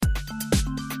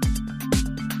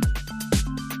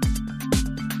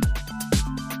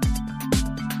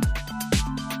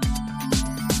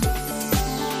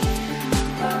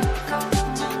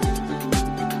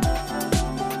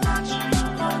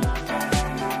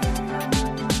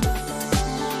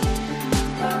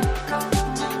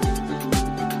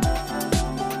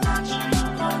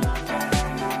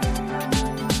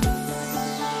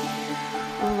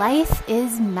Life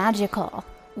is magical.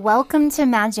 Welcome to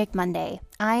Magic Monday.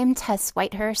 I'm Tess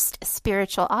Whitehurst,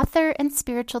 spiritual author and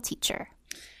spiritual teacher.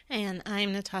 And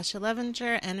I'm Natasha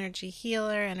Levenger, energy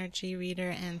healer, energy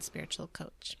reader, and spiritual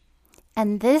coach.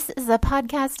 And this is a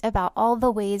podcast about all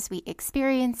the ways we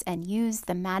experience and use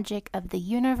the magic of the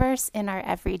universe in our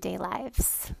everyday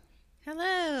lives.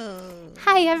 Hello.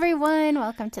 Hi, everyone.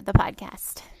 Welcome to the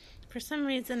podcast. For some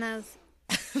reason,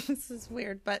 this is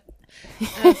weird, but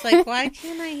I was like, why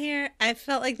can't I hear? I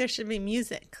felt like there should be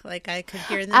music. Like I could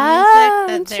hear the music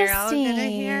that they're all going to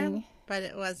hear, but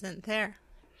it wasn't there.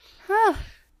 Huh.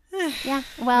 Yeah,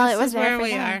 well, This it was is there where for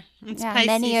we them. are. It's Yeah, Pisces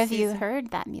many of you season.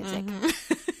 heard that music.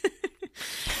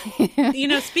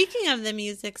 Speaking of the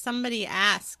music, somebody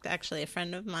asked, actually a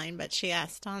friend of mine, but she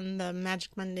asked on the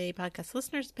Magic Monday podcast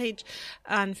listeners page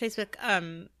on Facebook,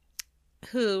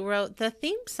 who wrote the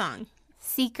theme song.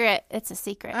 Secret. It's a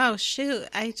secret. Oh, shoot.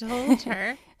 I told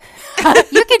her.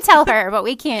 You can tell her, but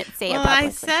we can't say Well, it publicly. I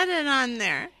said it on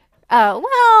there. Oh,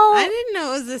 well. I didn't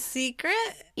know it was a secret.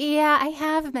 Yeah, I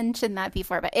have mentioned that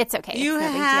before, but it's okay. You it's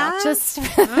no have? Big deal. Just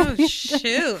Oh,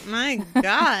 shoot. My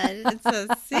God. It's a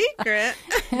secret.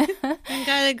 I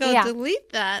gotta go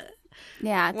delete that.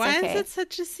 Yeah, it's Why okay. is it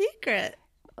such a secret?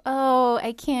 Oh,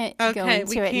 I can't go Okay, into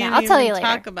we it can't now. I'll tell you even later.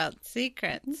 talk about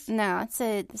secrets. No,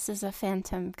 this is a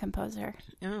phantom composer.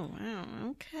 Oh, wow.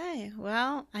 Okay.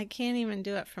 Well, I can't even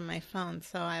do it from my phone,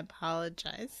 so I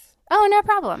apologize. Oh, no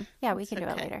problem. Yeah, we It's can do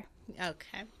it okay. later.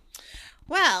 Okay.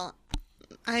 Well,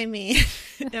 I mean,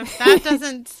 if that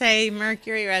doesn't say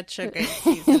Mercury retrograde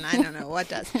season, I don't know what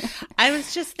does. I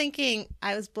was just thinking,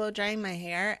 I was blow drying my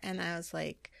hair, and I was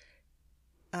like,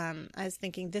 I was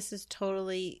thinking, this is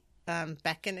totally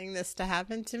beckoning this to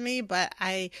happen to me, but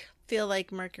I feel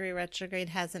like Mercury retrograde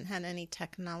hasn't had any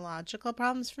technological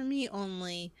problems for me,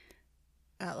 only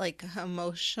like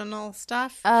emotional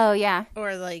stuff. Oh, yeah.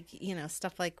 Or like,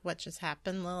 stuff like what just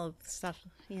happened, little stuff,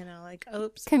 like,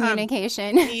 oops.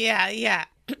 Communication. Yeah.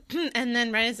 And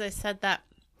then right as I said that,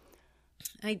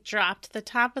 I dropped the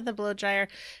top of the blow dryer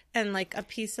and like a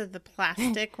piece of the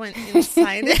plastic went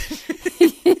inside it.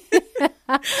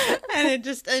 And it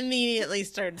just immediately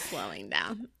started slowing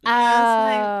down.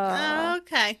 I was like,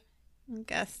 okay. I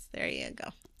guess there you go.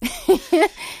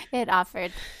 It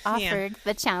offered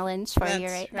the challenge for you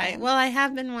right right. then. Well, I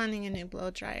have been wanting a new blow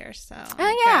dryer, so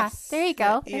There you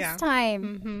go. Yeah. It's time.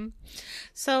 Mm-hmm.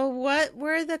 So what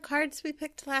were the cards we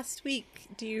picked last week?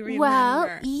 Do you remember? Well,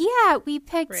 yeah,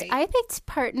 I picked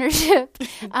partnership.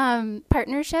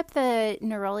 Partnership, the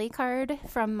Neroli card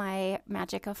from my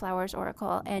Magic of Flowers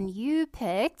Oracle, and you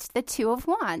picked the Two of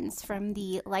Wands from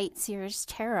the Light Seers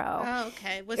Tarot. Oh,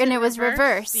 okay. It was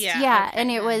reversed. Yeah, okay,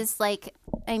 and it was like,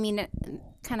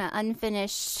 kind of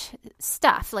unfinished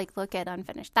stuff. Like, look at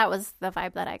unfinished. That was the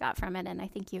vibe that I got from it, and I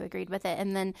think you agreed with it.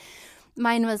 And then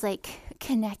mine was like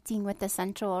connecting with the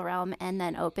central realm and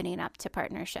then opening up to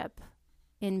partnership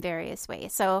in various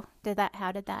ways. So did that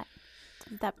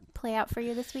play out for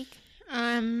you this week?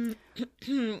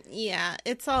 Yeah,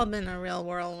 it's all been a real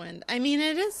whirlwind. I mean,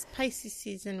 it is Pisces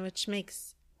season, which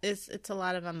it's a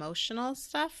lot of emotional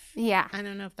stuff. Yeah. I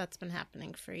don't know if that's been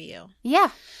happening for you. Yeah.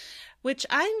 Which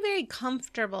I'm very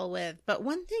comfortable with. But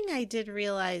one thing I did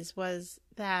realize was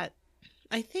that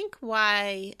I think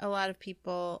why a lot of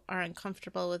people are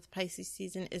uncomfortable with Pisces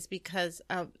season is because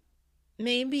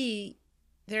maybe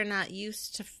they're not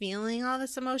used to feeling all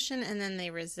this emotion and then they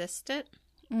resist it.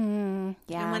 Yeah.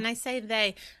 And when I say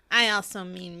they, I also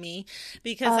mean me,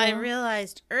 because I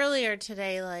realized earlier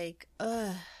today, like,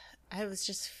 I was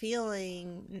just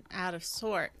feeling out of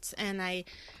sorts, and I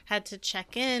had to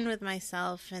check in with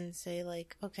myself and say,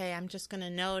 like, okay, I'm just going to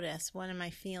notice, what am I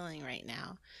feeling right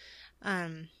now?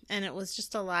 And it was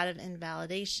just a lot of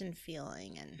invalidation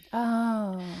feeling. And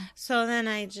so then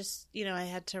I just, I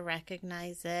had to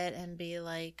recognize it and be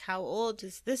like, how old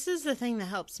is this? Is the thing that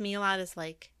helps me a lot, is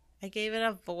like, I gave it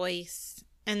a voice.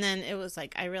 And then it was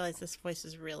like, I realized this voice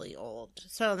is really old.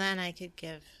 So then I could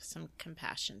give some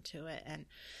compassion to it, and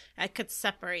I could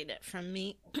separate it from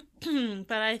me.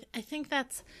 But I think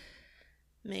that's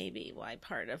maybe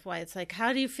part of why it's like,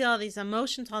 how do you feel all these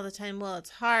emotions all the time? Well, it's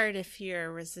hard if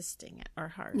you're resisting it, or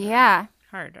harder. Yeah.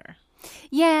 Harder.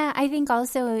 Yeah, I think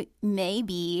also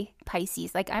maybe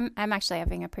Pisces, like I'm actually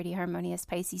having a pretty harmonious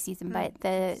Pisces season, but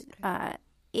the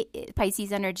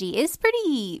Pisces energy is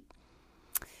pretty,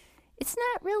 it's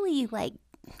not really like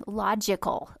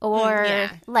logical or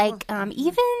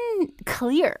even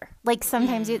clear. Like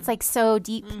sometimes it's like so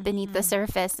deep beneath the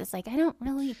surface. It's like, can't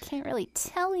really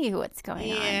tell you what's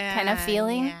going on kind of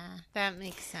feeling. That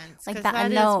makes sense. Like Because that that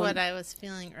unknown. is what I was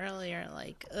feeling earlier.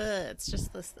 Like, it's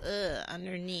just this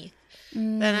underneath.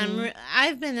 That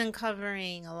I've been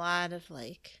uncovering a lot of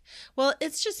well,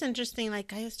 it's just interesting.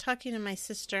 Like, I was talking to my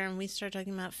sister and we started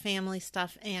talking about family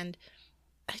stuff, and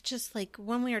I just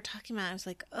when we were talking about it, I was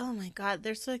like, oh my God,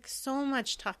 there's so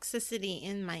much toxicity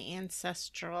in my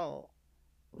ancestral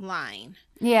line.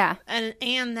 Yeah.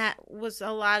 And that was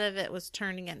a lot of it was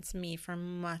turned against me for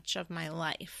much of my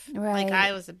life. Right.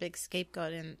 I was a big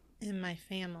scapegoat in my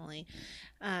family.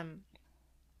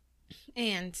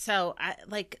 And so I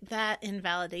that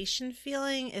invalidation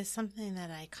feeling is something that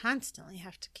I constantly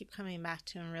have to keep coming back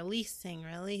to and releasing.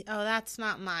 Oh, that's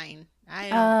not mine. I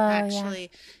don't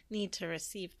actually need to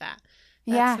receive that.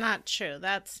 That's not true.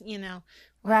 That's,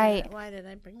 right. Why did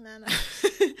I bring that up?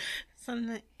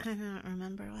 Something, I don't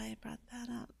remember why I brought that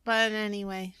up. But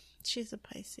anyway, she's a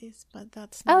Pisces, but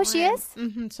that's not she is?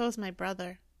 Mm-hmm, so is my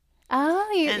brother.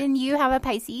 Oh, and you have a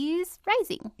Pisces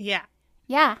rising. Yeah.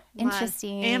 Yeah,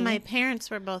 interesting. And my parents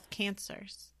were both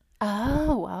Cancers.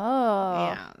 Oh,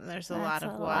 whoa. Yeah, there's a lot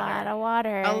of water. A lot of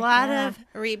water. A lot of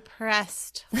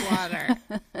repressed water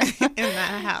in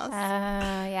that house.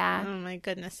 Yeah. Oh, my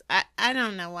goodness. I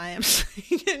don't know why I'm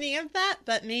saying any of that,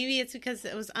 but maybe it's because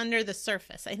it was under the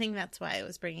surface. I think that's why I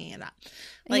was bringing it up.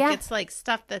 It's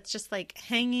stuff that's just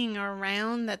hanging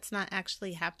around that's not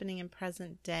actually happening in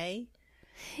present day.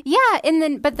 Yeah,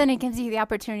 but then it gives you the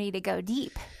opportunity to go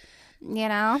deep.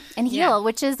 And heal,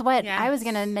 which is what I was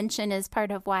going to mention as part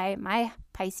of why my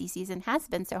Pisces season has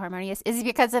been so harmonious, is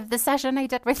because of the session I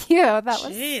did with you. That was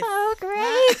so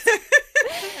great.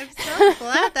 I'm so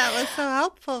glad that was so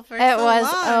helpful for it so was,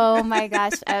 long. Oh my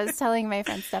gosh. I was telling my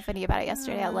friend Stephanie about it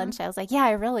yesterday at lunch. I was like, yeah,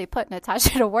 I really put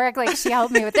Natasha to work. She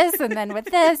helped me with this and then with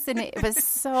this. And it was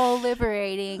so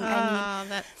liberating.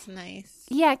 That's nice.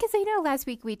 Yeah, because I know last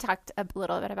week we talked a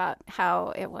little bit about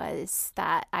how it was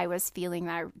that I was feeling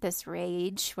this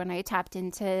rage when I tapped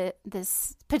into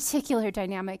this particular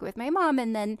dynamic with my mom.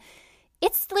 And then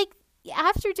it's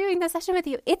after doing the session with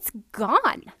you, it's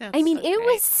gone. That's it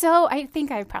was so, I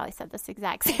think I probably said this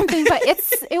exact same thing, but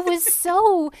it was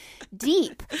so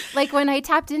deep. When I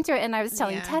tapped into it and I was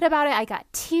telling Ted about it, I got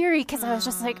teary because I was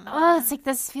just it's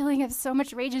this feeling of so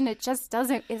much rage and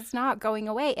it's not going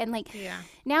away. And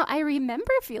now I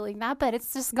remember feeling that, but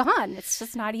it's just gone. It's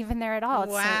just not even there at all.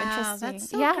 It's so interesting. That's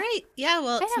so great. Yeah,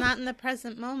 well, it's not in the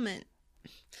present moment.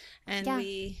 And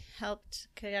we helped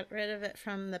get rid of it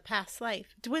from the past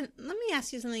life. Let me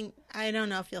ask you something. I don't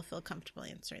know if you'll feel comfortable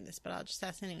answering this, but I'll just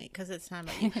ask anyway because it's not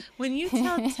about you. When you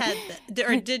tell Ted,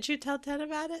 or did you tell Ted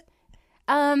about it?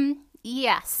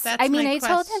 Yes. That's my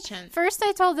question.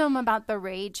 I told him about the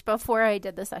rage before I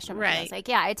did the session. Right. I was like,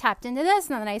 I tapped into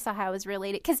this, and then I saw how it was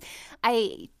related. Because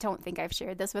I don't think I've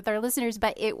shared this with our listeners,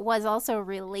 but it was also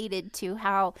related to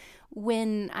how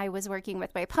when I was working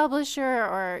with my publisher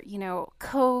or,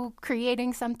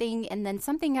 co-creating something, and then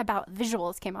something about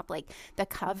visuals came up, like the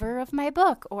cover of my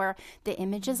book or the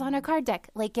images on a card deck.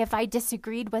 If I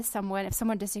disagreed with someone, if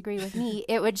someone disagreed with me,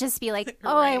 it would just be like,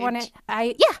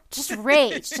 just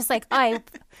rage. Just I'm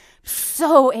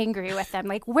so angry with them.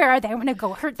 Where are they? I want to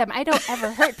go hurt them. I don't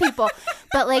ever hurt people.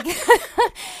 But it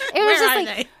was just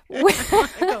they? I want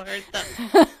to go hurt them.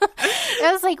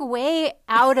 It was way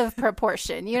out of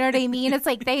proportion. You know what I mean? It's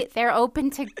they're open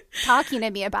to talking to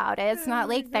me about it. It's not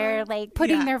they're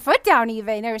putting their foot down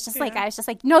even. It was just I was just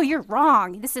no, you're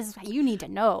wrong. This is you need to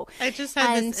know. I just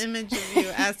had this image of you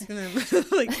asking them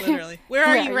literally, where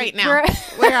are you right now?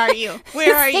 Where are you?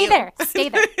 Where are you? Stay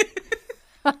there.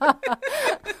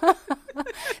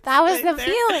 That was the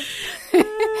feeling.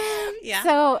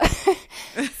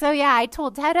 So I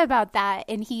told Ted about that,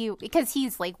 and because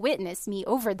he's witnessed me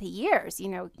over the years,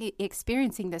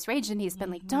 experiencing this rage, and he's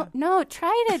been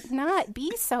try to not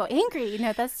be so angry.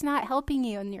 That's not helping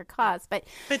you in your cause. But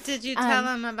did you tell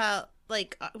him about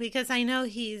because I know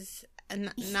he's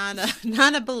not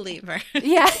a believer.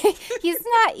 Yeah, he's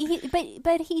not.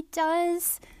 But he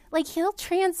does. He'll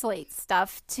translate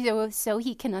stuff so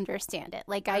he can understand it.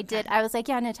 I did. I was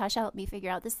Natasha helped me figure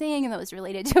out this thing, and that was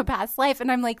related to a past life.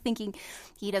 And I'm thinking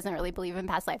he doesn't really believe in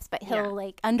past lives, but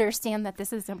he'll understand that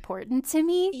this is important to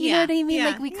me. You know what I mean?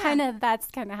 That's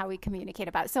kind of how we communicate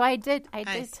about it. So I did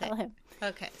tell him.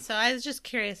 Okay. So I was just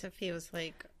curious if he was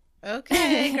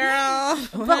okay, girl,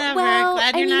 whatever.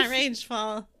 Glad you're not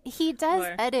rageful. He does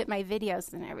edit my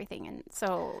videos and everything, and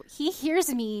so he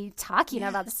hears me talking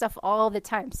about this stuff all the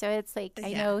time. So it's I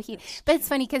know he, but it's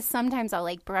funny because sometimes I'll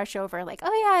brush over oh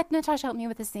yeah, Natasha helped me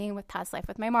with this thing with past life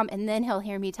with my mom, and then he'll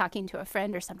hear me talking to a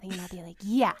friend or something, and I'll be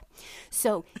yeah.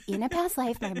 So in a past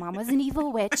life, my mom was an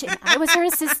evil witch, and I was her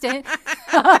assistant.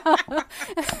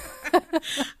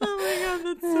 Oh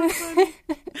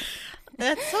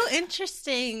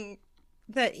interesting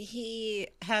that he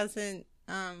hasn't,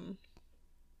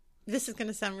 this is going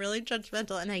to sound really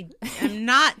judgmental, and I am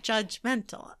not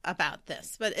judgmental about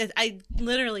this, but I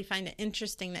literally find it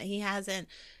interesting that he hasn't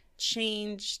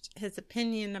changed his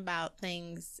opinion about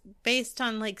things based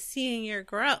on like seeing your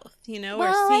growth,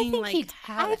 or seeing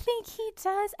I think he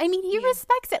does. I mean, he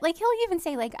respects it. Like, he'll even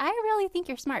say, like, I really think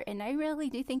you're smart, and I really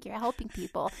do think you're helping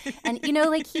people. And,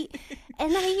 like,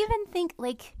 and I even think,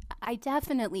 like, I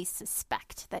definitely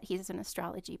suspect that he's an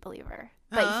astrology believer.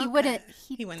 But he wouldn't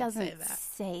doesn't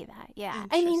say that. Yeah.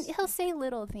 I mean, he'll say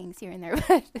little things here and there,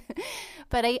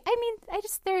 but I mean,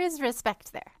 there is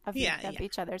respect there of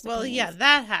each other's opinions. Yeah,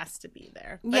 that has to be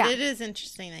there. But it is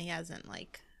interesting that he hasn't,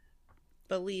 like,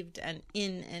 believed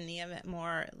in any of it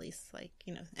more, or at least, like,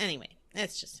 anyway,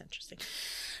 it's just interesting.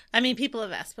 I mean, people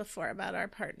have asked before about our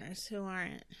partners who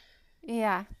aren't.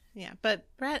 Yeah. Yeah, but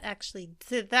Brett actually,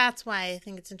 that's why I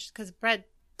think it's interesting, because Brett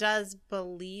does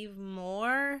believe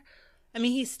more. I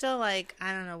mean, he's still like,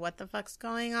 I don't know what the fuck's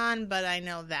going on, but I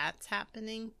know that's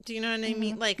happening. Do you know what I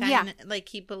mean? Like, like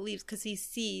he believes because he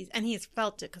sees, and he's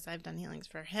felt it because I've done healings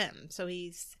for him. So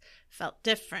he's felt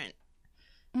different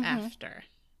after.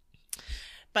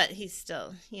 But he's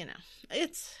still,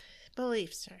 it's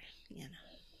beliefs are,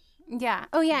 Yeah.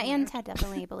 Oh, yeah. And Ted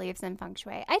definitely believes in feng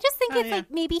shui. I just think like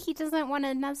maybe he doesn't want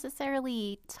to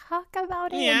necessarily talk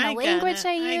about it in the language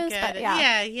I use. But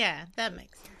yeah, that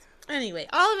makes sense. Anyway,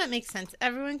 all of it makes sense.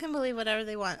 Everyone can believe whatever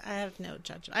they want. I have no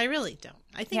judgment. I really don't.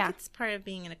 I think it's part of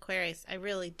being an Aquarius. I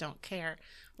really don't care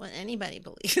what anybody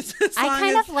believes.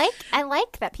 I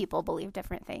like that people believe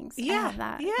different things.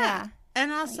 Yeah.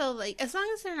 And also, like, as long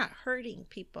as they're not hurting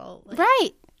people. Like,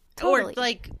 right. Totally. Or,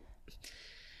 like,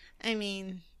 I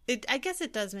mean, I guess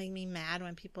it does make me mad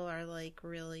when people are, like,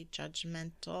 really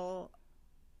judgmental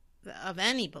of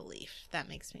any belief. That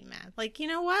makes me mad. Like, you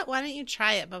know what? Why don't you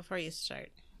try it before you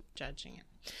start judging it?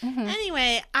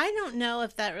 Anyway, I don't know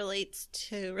if that relates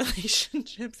to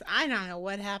relationships. I don't know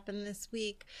what happened this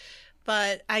week,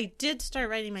 but I did start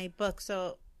writing my book.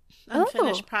 So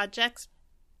unfinished projects.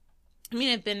 I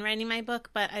mean, I've been writing my book,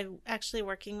 but I'm actually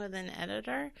working with an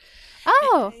editor.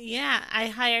 Oh. Yeah. I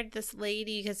hired this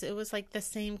lady because it was like the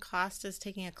same cost as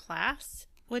taking a class,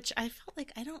 which I felt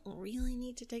like I don't really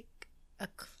need to take a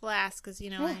class because,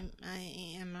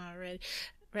 I am already,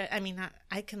 I mean,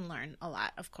 I can learn a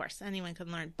lot, of course. Anyone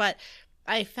can learn. But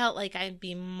I felt like it would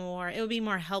be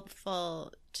more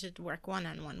helpful to work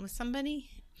one-on-one with somebody.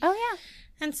 Oh, yeah.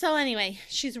 And so anyway,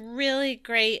 she's really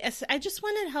great. I just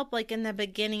wanted help like in the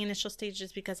beginning, initial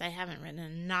stages, because I haven't written a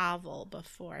novel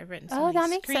before. I've written so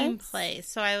many screenplays.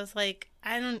 So I was like,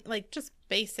 I don't like just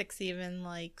basics, even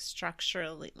like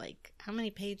structurally, like how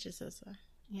many pages is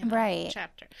a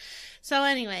chapter. So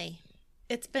anyway,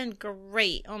 it's been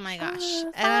great. Oh my gosh.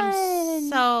 And I'm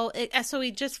so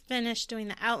we just finished doing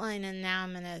the outline and now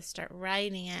I'm going to start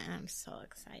writing it and I'm so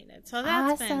excited. So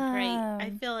that's been great.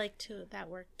 I feel like that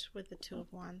worked with the Two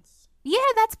of Wands. Yeah,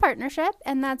 that's partnership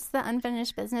and that's the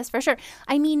unfinished business for sure.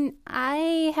 I mean,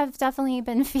 I have definitely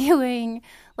been feeling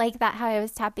like that, how I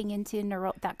was tapping into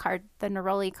that card, the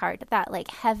Neroli card, that like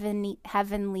heavenly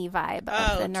vibe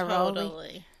of the Neroli.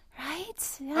 Totally.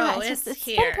 Right? Yeah, it's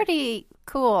been pretty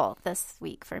cool this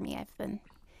week for me. I've been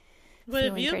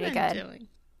feeling pretty good. Doing?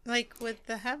 Like with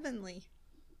the heavenly?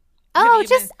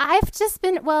 I've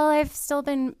still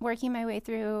been working my way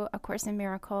through A Course in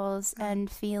Miracles and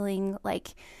feeling like,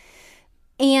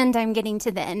 and I'm getting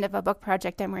to the end of a book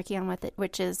project I'm working on with it,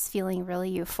 which is feeling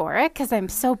really euphoric because I'm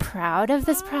so proud of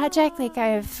this project. Like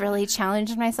I've really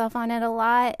challenged myself on it a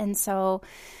lot. And so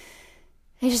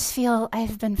I just feel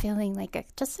I've been feeling like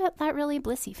that really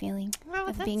blissy feeling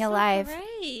of being alive.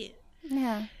 Right.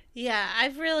 Yeah. Yeah,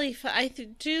 I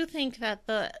do think that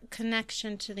the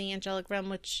connection to the angelic realm,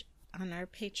 which on our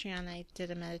Patreon I did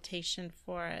a meditation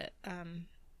for it,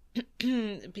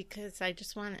 because I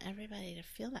just want everybody to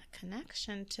feel that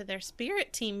connection to their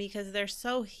spirit team because they're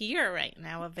so here right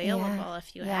now, available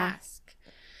if you ask.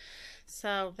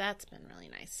 So that's been really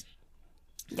nice.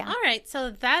 Yeah. All right, so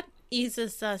that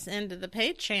eases us into the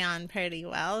Patreon pretty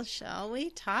well. Shall we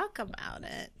talk about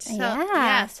it?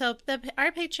 So, so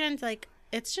our Patreon's like,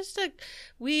 it's just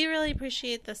we really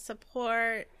appreciate the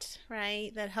support,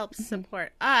 right? That helps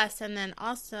support us. And then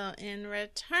also in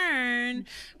return,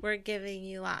 we're giving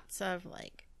you lots of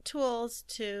like tools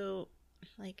to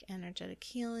like energetic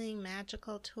healing,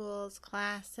 magical tools,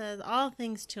 classes, all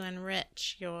things to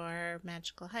enrich your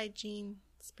magical hygiene,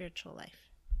 spiritual life.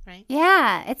 Right?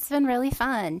 Yeah, it's been really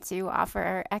fun to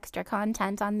offer extra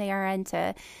content on there and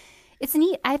it's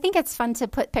neat. I think it's fun to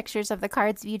put pictures of the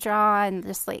cards you draw and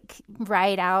just like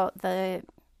write out the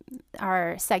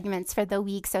our segments for the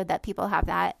week so that people have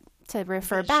that to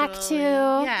refer back to.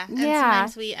 Yeah. And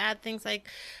sometimes we add things like,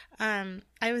 I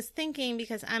was thinking,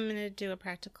 because I'm going to do a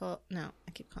practical, no,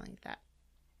 I keep calling it that,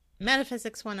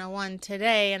 Metaphysics 101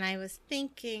 today, and I was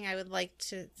thinking I would like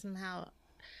to somehow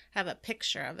have a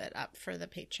picture of it up for the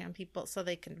Patreon people so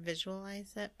they can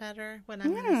visualize it better, what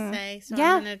I'm going to say. So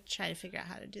I'm going to try to figure out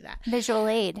how to do that. Visual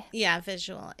aid. Yeah,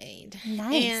 visual aid.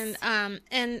 Nice.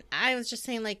 And I was just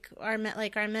saying, like our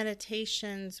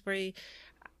meditations, we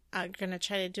are going to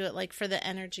try to do it like for the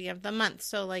energy of the month.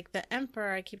 So like the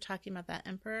Emperor, I keep talking about that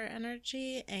Emperor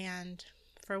energy, and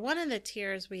for one of the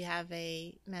tiers, we have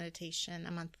a meditation,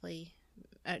 a monthly,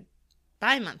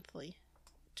 bi-monthly,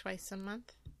 twice a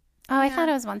month. Oh, I thought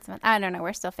it was once a month. I don't know.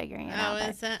 We're still figuring it out. Oh,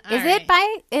 is it? Is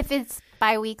it if it's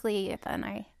bi-weekly, then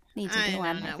I need to do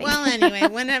one. I think. Well, anyway,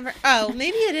 whenever. Oh,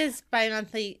 maybe it is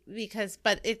bi-monthly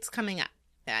but it's coming up.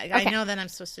 I know that I'm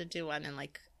supposed to do one in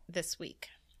like this week.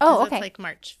 Oh, okay. It's like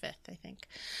March 5th, I think.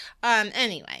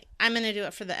 Anyway, I'm going to do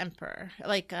it for the Emperor,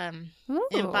 like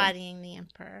embodying the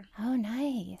Emperor. Oh,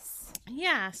 nice.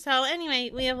 Yeah. So anyway,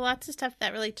 we have lots of stuff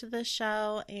that relate to the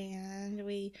show, and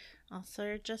we also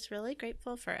are just really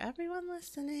grateful for everyone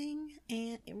listening,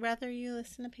 and whether you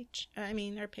listen to our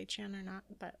Patreon or not,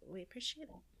 but we appreciate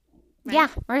it. Right? Yeah,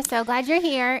 we're so glad you're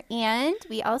here, and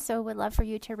we also would love for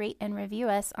you to rate and review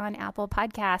us on Apple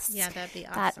Podcasts. Yeah, that'd be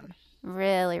awesome. That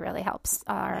really, really helps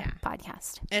our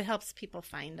podcast. It helps people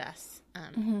find us,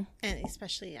 and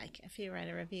especially if you write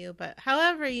a review. But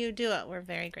however you do it, we're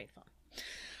very grateful.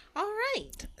 All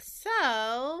right, so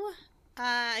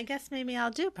I guess maybe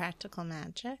I'll do practical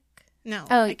magic. No.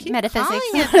 Oh, Metaphysics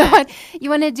 101.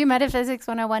 You want to do Metaphysics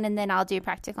 101, and then I'll do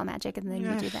practical magic, and then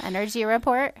you do the energy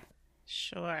report?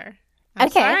 Sure. I'm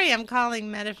sorry I'm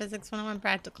calling Metaphysics 101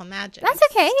 practical magic. That's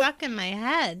okay. It's stuck in my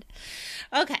head.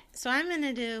 Okay, so I'm going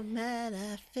to do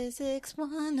Metaphysics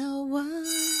 101.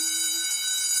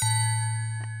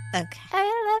 Okay.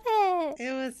 I love it.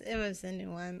 It was a new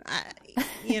one.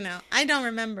 I don't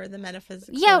remember the Metaphysics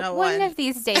 101. One of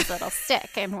these days it'll stick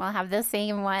and we'll have the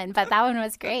same one, but that one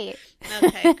was great.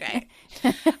 Okay, great.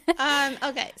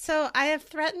 Okay, so I have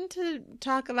threatened to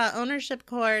talk about ownership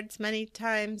cords many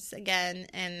times again,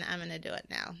 and I'm going to do it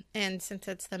now. And since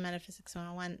it's the Metaphysics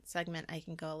 101 segment, I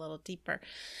can go a little deeper.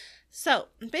 So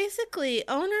basically,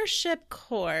 ownership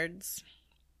cords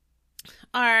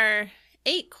are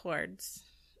 8 cords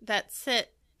that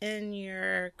sit in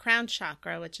your crown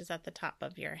chakra, which is at the top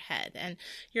of your head. And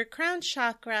your crown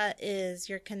chakra is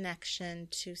your connection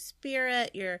to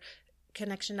spirit, your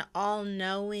connection to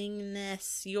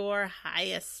all-knowingness, your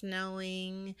highest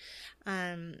knowing.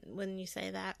 Wouldn't you say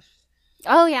that?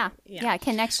 Oh, yeah. Yeah,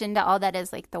 connection to all that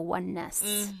is like the oneness.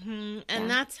 Mm-hmm. And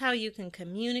that's how you can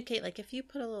communicate. Like if you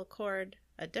put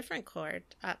a different cord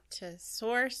up to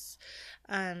source,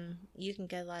 you can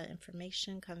get a lot of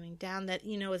information coming down that,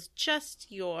 is just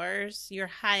yours, your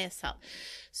highest self.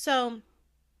 So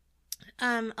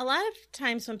a lot of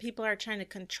times when people are trying to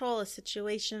control a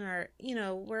situation, or,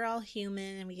 we're all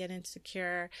human and we get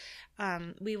insecure,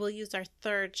 we will use our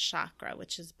third chakra,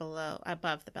 which is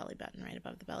above the belly button, right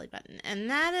above the belly button. And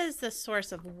that is the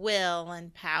source of will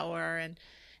and power. And,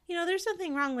 there's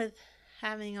nothing wrong with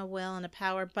having a will and a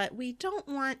power, but we don't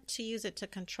want to use it to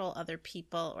control other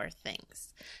people or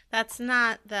things. That's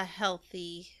not the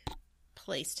healthy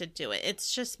place to do it.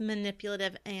 It's just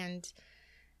manipulative, and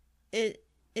it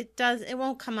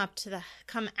won't come out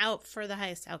for the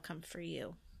highest outcome for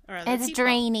you or other people. It's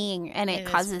draining, and it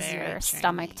causes your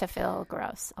stomach to feel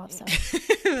gross also.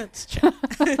 That's true.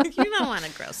 You don't want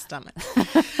a gross stomach.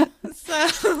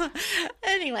 So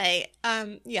anyway,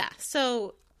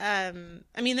 so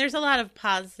there's a lot of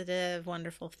positive,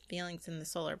 wonderful feelings in the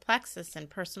solar plexus, and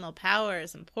personal power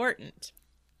is important,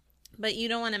 but you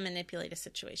don't want to manipulate a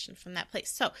situation from that place.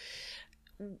 So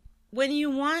when you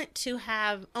want to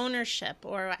have ownership,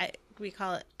 or I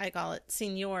call it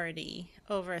seniority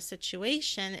over a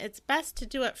situation, it's best to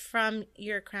do it from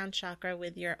your crown chakra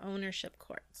with your ownership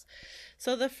cords.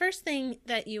 So the first thing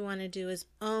that you want to do is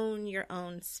own your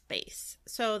own space,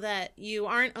 so that you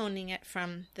aren't owning it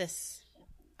from this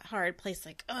hard place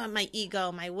like, oh, my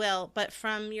ego, my will, but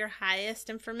from your highest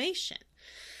information.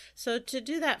 So to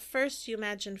do that, first you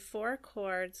imagine 4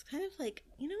 cords, kind of like,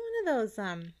 one of those,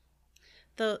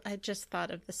 I just thought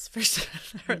of this first.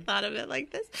 I've never thought of it like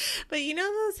this, but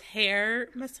those hair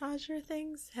massager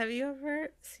things? Have you ever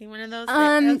seen one of those?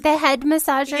 The head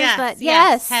massagers,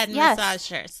 yes, head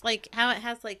massagers. Like how it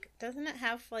has doesn't it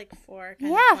have 4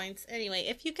 kind of points? Anyway,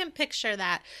 if you can picture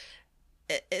that,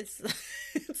 it's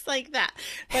it's like that.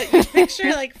 But you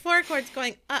picture like 4 cords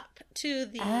going up to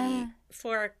the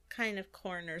 4 kind of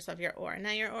corners of your aura.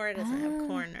 Now your aura doesn't have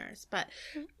corners, but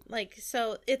like,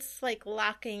 so it's like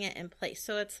locking it in place.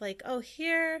 So it's like, oh,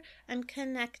 here I'm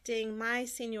connecting my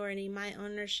seniority, my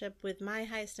ownership with my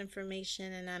highest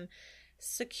information, and I'm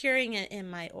securing it in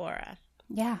my aura.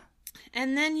 Yeah.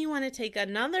 And then you want to take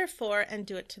another 4 and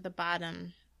do it to the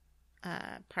bottom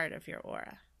part of your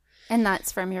aura. And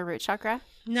that's from your root chakra?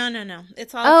 No.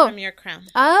 It's all from your crown.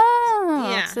 Oh.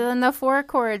 Yeah. So then the 4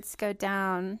 cords go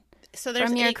down. So there's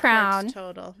from your 8 crown cords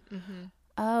total. Mm-hmm.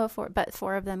 Oh, but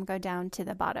 4 of them go down to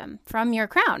the bottom from your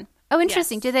crown. Oh,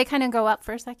 interesting. Yes. Do they kind of go up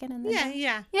for a second and then down?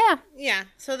 Yeah. Yeah.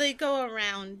 So they go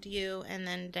around you and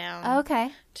then down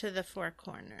to the 4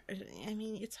 corners. I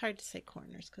mean, it's hard to say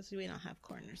corners because we don't have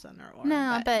corners on our aura.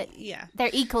 No, but yeah, they're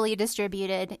equally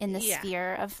distributed in the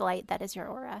sphere of light that is your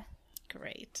aura.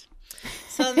 Great.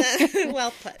 So then,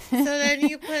 well put. So then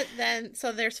you put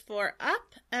so there's 4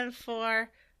 up and 4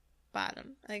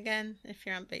 bottom. Again, if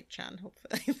you're on Patreon,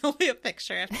 hopefully there'll be a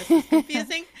picture if this is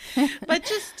confusing. But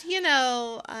just,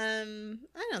 I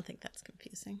don't think that's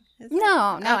confusing.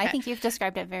 No, okay. I think you've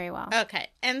described it very well. Okay.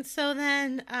 And so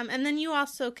then, and then you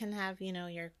also can have,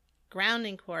 your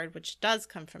grounding cord, which does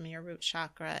come from your root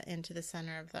chakra into the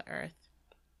center of the earth,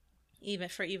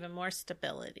 even more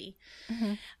stability.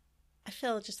 Mm-hmm. I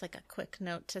feel just like a quick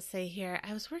note to say here.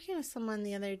 I was working with someone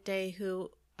the other day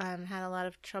who had a lot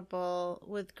of trouble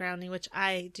with grounding, which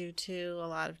I do too a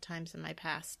lot of times in my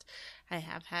past. I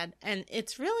have had. And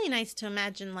it's really nice to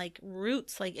imagine like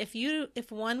roots. Like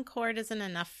if one cord isn't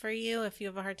enough for you, if you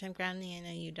have a hard time grounding, I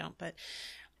know you don't, but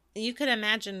you could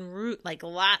imagine like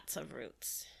lots of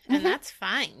roots. And mm-hmm. that's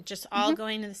fine. Just all mm-hmm.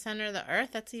 going to the center of the earth.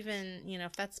 That's even,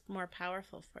 if that's more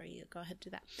powerful for you, go ahead and do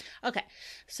that. Okay.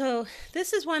 So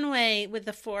this is one way with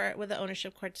the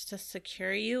ownership cords to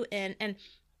secure you in. And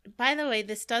by the way,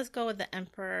 this does go with the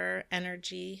Emperor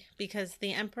energy, because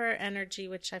the Emperor energy,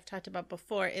 which I've talked about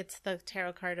before, it's the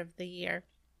tarot card of the year.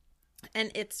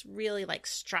 And it's really like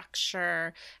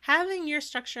structure, having your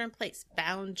structure in place,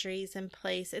 boundaries in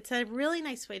place. It's a really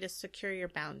nice way to secure your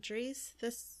boundaries,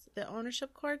 the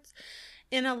ownership cords,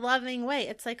 in a loving way.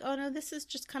 It's like, oh no, this is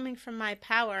just coming from my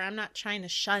power. I'm not trying to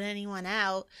shut anyone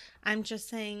out. I'm just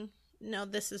saying, no,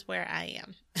 this is where I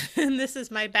am. And this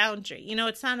is my boundary.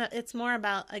 It's more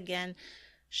about, again,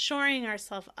 shoring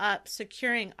ourselves up,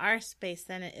 securing our space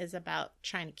than it is about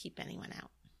trying to keep anyone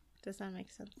out. Does that make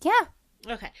sense? Yeah.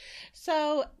 Okay.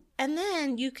 So, and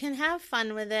then you can have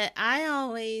fun with it. I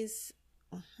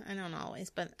don't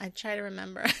always, but I try to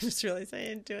remember. I just realized I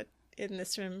didn't do it in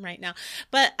this room right now.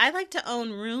 But I like to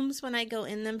own rooms when I go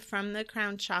in them from the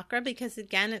crown chakra, because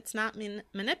again, it's not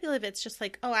manipulative. It's just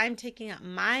like, oh, I'm taking up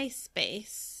my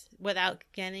space without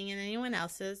getting in anyone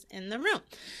else's in the room.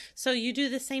 So you do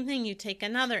the same thing. You take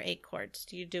another 8 cords.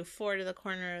 You do 4 to the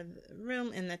corner of the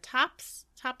room in the top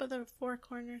of the 4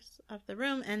 corners of the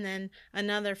room, and then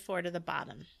another 4 to the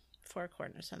bottom 4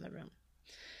 corners of the room.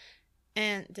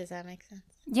 And does that make sense?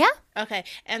 Yeah. Okay.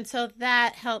 And so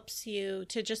that helps you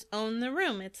to just own the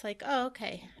room. It's like, oh,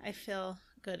 okay, I feel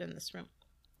good in this room.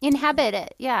 Inhabit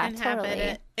it. Yeah, Inhabit totally.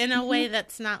 it in a way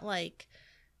that's not like,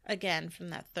 again, from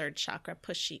that 3rd chakra,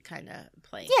 pushy kind of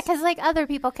place. Yeah, because like other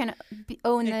people can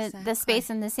own the space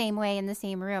in the same way in the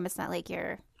same room. It's not like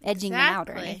you're edging them out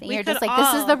or anything. You're just like,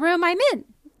 this is the room I'm in.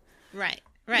 Right.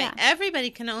 Yeah. Everybody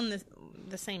can own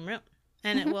the same room.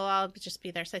 And mm-hmm. it will all just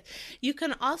be their space. You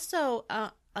can also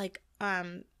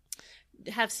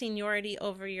have seniority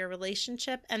over your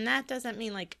relationship, and that doesn't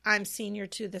mean like I'm senior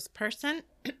to this person,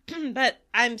 but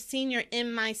I'm senior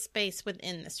in my space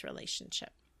within this relationship.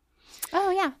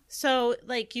 Oh yeah. So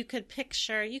like you can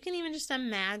even just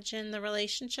imagine the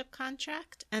relationship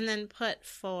contract and then put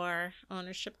 4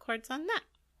 ownership cords on that.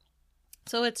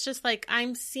 So it's just like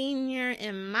I'm senior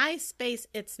in my space.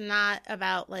 It's not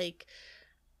about like,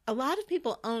 a lot of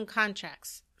people own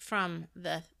contracts from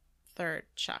the 3rd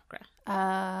chakra.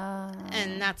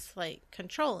 And that's like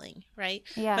controlling, right?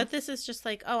 Yeah. But this is just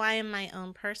like, oh, I am my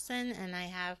own person and I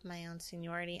have my own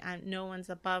seniority. No one's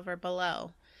above or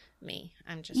below me.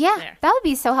 I'm just there. That would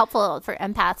be so helpful for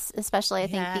empaths, especially I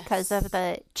think because of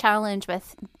the challenge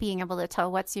with being able to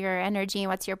tell what's your energy and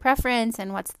what's your preference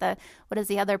and what is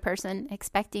the other person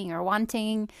expecting or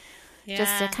wanting.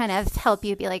 Just to kind of help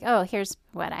you be like, oh, here's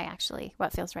what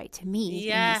feels right to me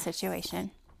in this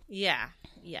situation. Yeah.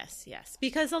 Yes.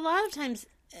 Because a lot of times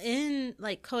in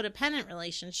like codependent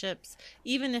relationships,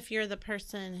 even if you're the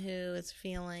person who is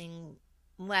feeling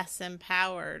less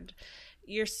empowered,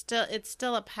 it's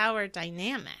still a power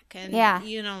dynamic, and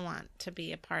you don't want to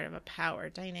be a part of a power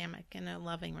dynamic in a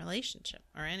loving relationship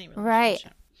or any relationship. Right.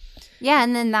 Yeah,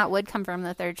 and then that would come from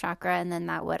the third chakra, and then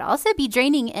that would also be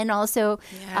draining and also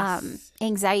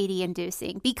anxiety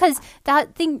inducing, because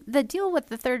the deal with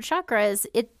the third chakra is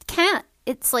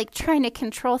it's like trying to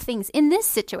control things in this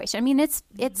situation. I mean,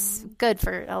 it's good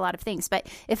for a lot of things, but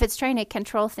if it's trying to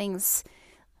control things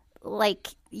like,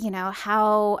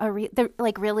 how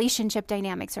like relationship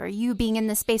dynamics, or you being in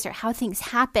the space, or how things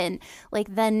happen,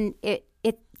 like then it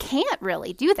can't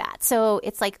really do that. So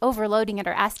it's like overloading it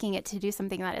or asking it to do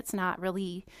something that it's not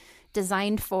really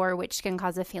designed for, which can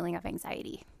cause a feeling of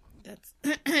anxiety.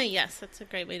 Yes, that's a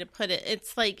great way to put it.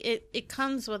 It's like it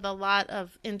comes with a lot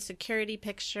of insecurity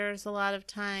pictures, a lot of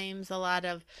times, a lot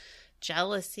of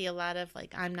jealousy, a lot of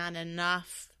like, I'm not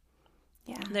enough.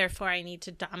 Yeah. Therefore, I need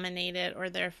to dominate it, or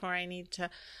therefore I need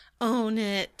to own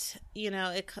it.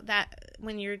 That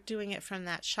when you're doing it from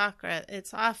that chakra,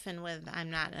 it's often with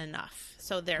I'm not enough.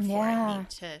 So therefore, I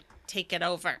need to take it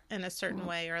over in a certain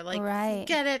way, or like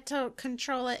get it to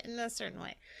control it in a certain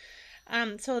way.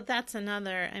 So that's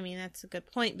that's a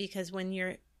good point, because when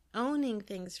you're owning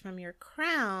things from your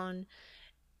crown,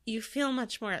 you feel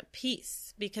much more at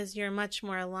peace, because you're much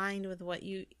more aligned with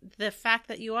the fact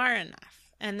that you are enough.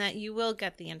 And that you will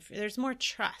get there's more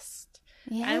trust.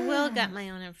 Yeah. I will get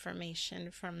my own information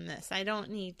from this. I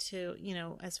don't need to,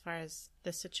 as far as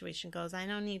the situation goes, I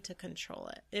don't need to control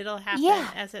it. It'll happen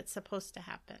as it's supposed to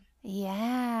happen.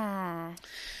 Yeah.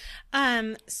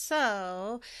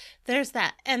 So there's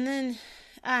that. And then,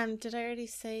 did I already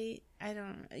say,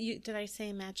 did I say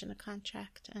imagine a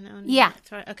contract and own it? Yeah.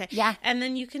 Okay. Yeah. And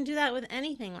then you can do that with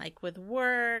anything, like with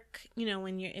work,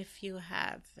 if you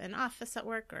have an office at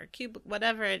work or a cubicle,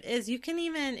 whatever it is, you can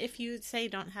even, if you say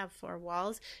don't have 4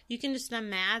 walls, you can just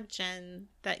imagine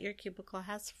that your cubicle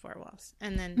has 4 walls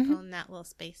and then own that little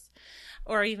space,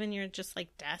 or even your just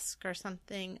like desk or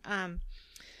something.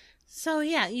 So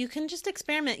yeah, you can just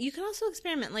experiment. You can also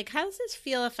experiment, like, how does this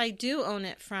feel if I do own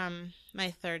it from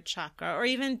my third chakra? Or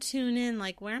even tune in,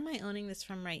 like, where am I owning this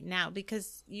from right now?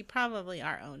 Because you probably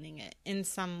are owning it in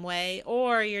some way,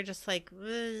 or you're just like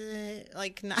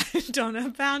not, don't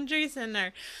have boundaries and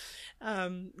are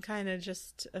kind of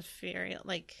just ethereal,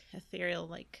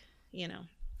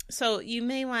 So you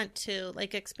may want to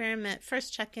experiment.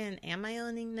 First, check in, am I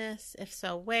owning this? If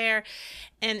so, where?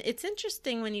 And it's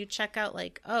interesting when you check out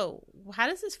how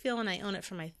does this feel when I own it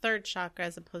from my third chakra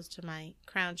as opposed to my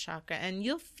crown chakra? And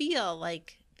you'll feel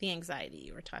like the anxiety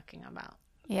you were talking about.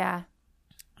 Yeah.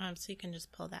 So you can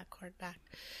just pull that cord back.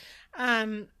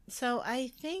 So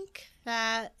I think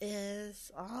that is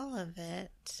all of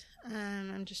it.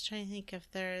 I'm just trying to think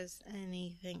if there's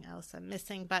anything else I'm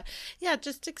missing, but yeah,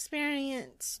 just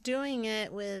experience doing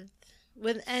it with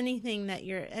anything that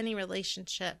any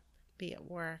relationship, be it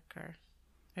work or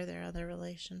are there other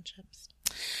relationships?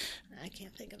 I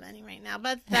can't think of any right now,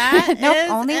 but that is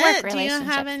only it. Do you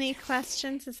have any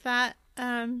questions? Is that,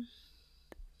 well,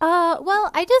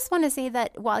 I just want to say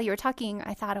that while you were talking,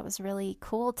 I thought it was really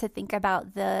cool to think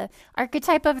about the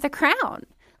archetype of the crown.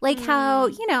 Like how,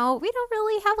 we don't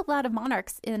really have a lot of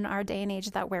monarchs in our day and age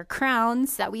that wear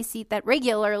crowns, that we see that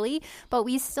regularly, but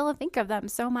we still think of them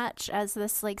so much as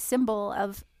this symbol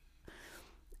of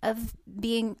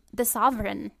being the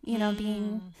sovereign,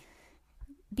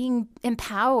 being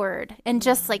empowered and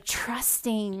just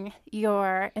trusting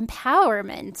your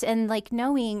empowerment and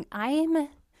knowing I'm,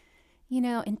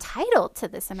 entitled to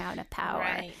this amount of power.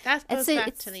 Right. That goes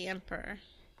back to the emperor.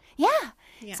 Yeah.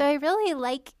 So I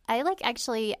really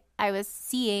actually, I was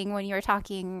seeing when you were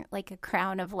talking a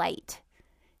crown of light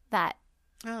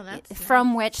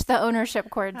from which the ownership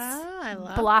cords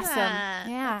blossom. That.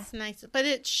 Yeah. That's nice. But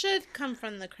it should come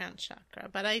from the crown chakra,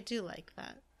 but I do like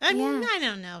that. I mean, I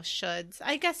don't know, shoulds.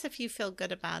 I guess if you feel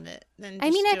good about it, then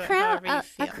just do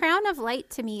a crown of light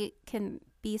to me can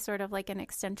be sort of like an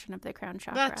extension of the crown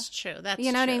chakra. That's true.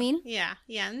 You know what I mean? Yeah.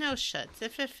 Yeah. No shoulds.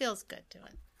 If it feels good, do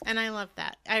it. And I love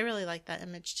that. I really like that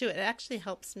image too. It actually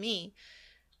helps me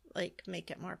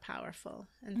make it more powerful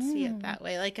and see it that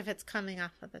way. Like if it's coming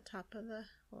off of the top of the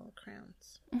little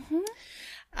crowns.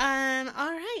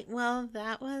 All right. Well,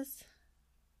 that was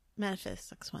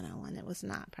Metaphysics 101. It was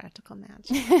not practical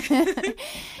magic.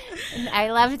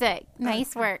 I loved it.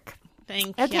 Nice work.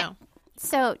 Thank you.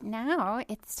 So now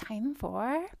it's time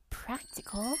for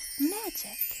practical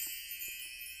magic.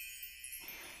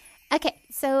 Okay,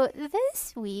 so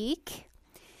this week,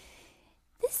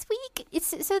 this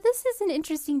is an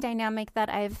interesting dynamic that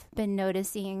I've been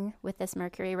noticing with this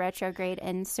Mercury retrograde,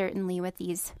 and certainly with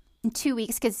these 2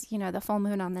 weeks, because, the full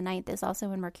moon on the 9th is also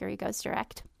when Mercury goes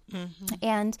direct.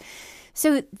 And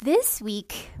so this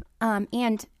week,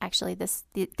 and actually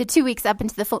the 2 weeks up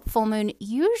into the full moon,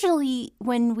 usually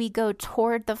when we go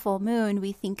toward the full moon,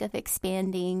 we think of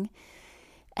expanding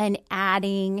and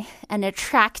adding and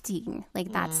attracting,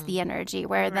 like that's the energy,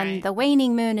 where then the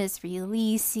waning moon is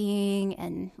releasing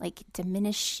and like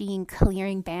diminishing,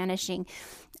 clearing, banishing,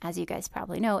 as you guys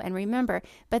probably know and remember.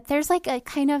 But there's like a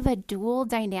kind of a dual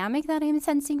dynamic that I'm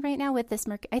sensing right now with this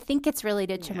Mercury. I think it's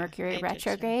related to Mercury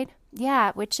retrograde.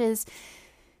 Yeah, which is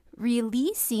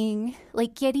releasing,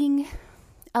 like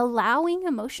allowing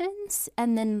emotions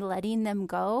and then letting them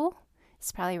go.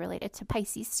 It's probably related to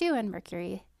Pisces too, and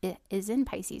Mercury is in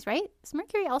Pisces, right? Is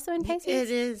Mercury also in Pisces?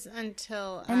 It is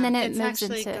until and then it's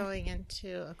actually going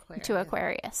into Aquarius. To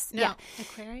Aquarius. No, yeah.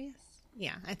 Aquarius?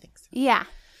 Yeah, I think so. Yeah.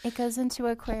 It goes into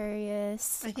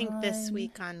Aquarius. I think this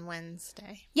week on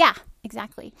Wednesday. Yeah,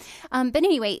 exactly. But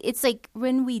anyway, it's like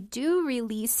when we do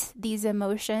release these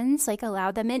emotions, like allow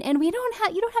them in, and you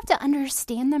don't have to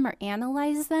understand them or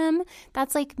analyze them.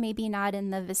 That's like maybe not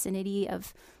in the vicinity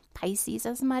of Pisces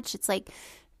as much. It's like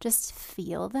just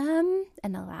feel them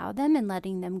and allow them and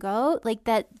letting them go. Like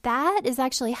that is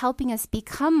actually helping us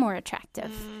become more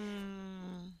attractive.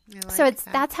 So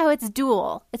that's how it's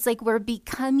dual. It's like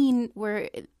we're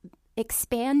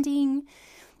expanding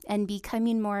and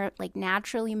becoming more like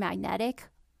naturally magnetic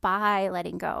by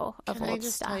letting go of old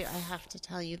stuff. I have to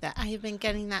tell you that I have been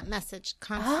getting that message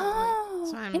constantly. Oh,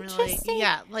 so I'm interesting.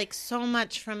 really, like so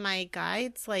much from my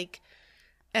guides. Like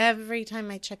every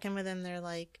time I check in with them, they're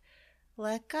like,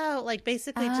 let go. Like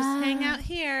basically just hang out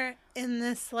here in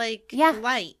this light.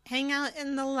 Hang out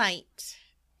in the light.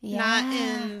 Yeah. Not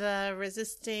in the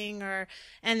resisting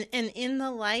and in the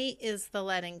light is the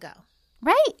letting go.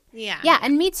 Right. Yeah. Yeah,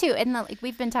 and me too. And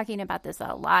we've been talking about this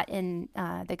a lot in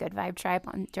the Good Vibe Tribe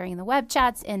during the web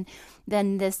chats, and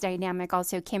then this dynamic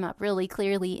also came up really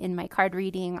clearly in my card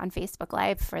reading on Facebook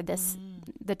Live for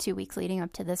the 2 weeks leading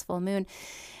up to this full moon.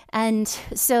 And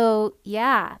so,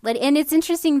 yeah, and it's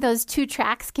interesting, those two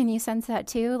tracks, can you sense that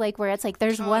too? Like where it's like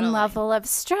there's one level of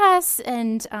stress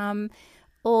and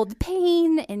old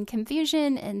pain and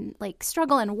confusion and like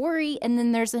struggle and worry, and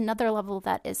then there's another level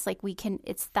that is like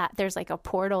there's like a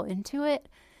portal into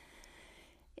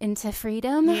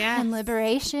freedom and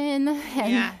liberation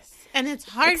and it's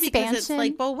hard expansion. Because it's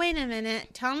like, well, wait a minute,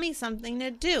 tell me something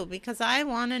to do because I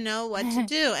want to know what to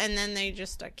do, and then they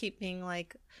just start keeping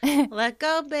like, let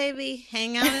go, baby.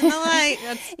 Hang out in the light.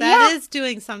 That is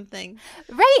doing something.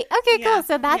 Right. Okay, cool.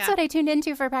 So that's what I tuned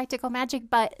into for Practical Magic.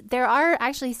 But there are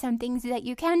actually some things that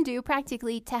you can do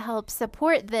practically to help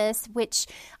support this, which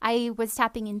I was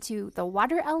tapping into the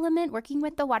water element, working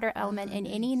with the water element in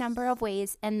any number of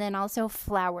ways, and then also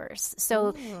flowers.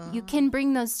 So you can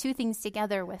bring those two things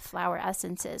together with flower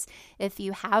essences. If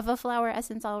you have a flower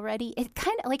essence already, it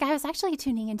kind of like I was actually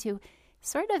tuning into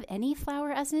sort of any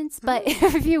flower essence, but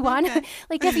if you want to,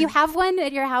 like if you have one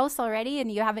at your house already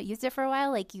and you haven't used it for a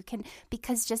while, like you can,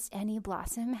 because just any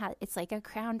blossom, it's like a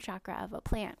crown chakra of a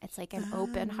plant. It's like an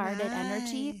open-hearted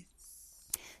energy.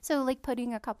 So like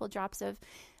putting a couple drops of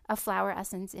a flower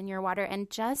essence in your water. And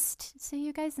just so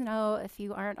you guys know, if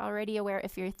you aren't already aware,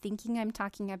 if you're thinking I'm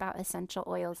talking about essential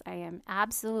oils, I am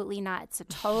absolutely not. It's a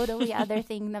totally other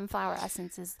thing than flower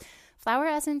essences. Flower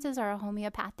essences are a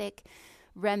homeopathic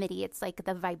remedy. It's like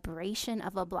the vibration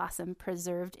of a blossom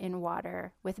preserved in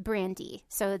water with brandy.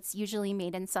 So it's usually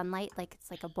made in sunlight, like it's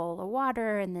like a bowl of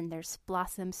water, and then there's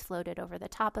blossoms floated over the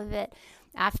top of it.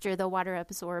 After the water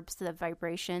absorbs the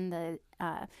vibration, the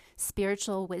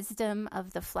spiritual wisdom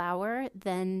of the flower,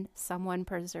 then someone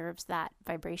preserves that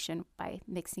vibration by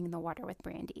mixing the water with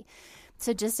brandy.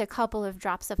 So just a couple of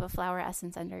drops of a flower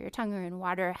essence under your tongue or in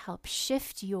water help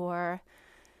shift your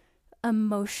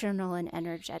emotional and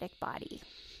energetic body.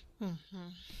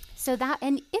 So that,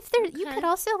 and if there, you could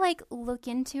also like look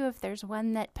into if there's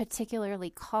one that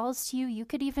particularly calls to you. You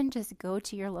could even just go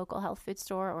to your local health food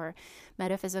store or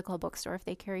metaphysical bookstore if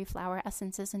they carry flower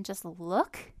essences and just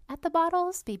look at the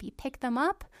bottles, maybe pick them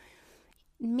up.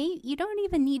 You don't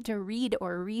even need to read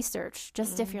or research.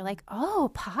 Just if you're like,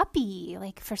 oh, poppy,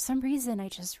 like for some reason I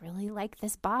just really like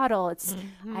this bottle.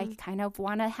 I kind of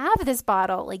want to have this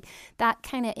bottle. Like that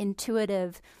kind of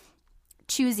intuitive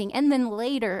choosing. And then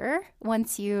later,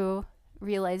 once you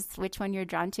realize which one you're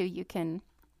drawn to, you can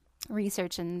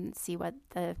research and see what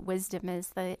the wisdom is,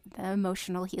 the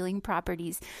emotional healing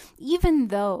properties. Even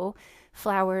though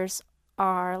flowers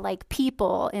are like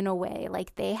people in a way,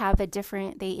 like they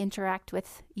interact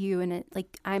with you, and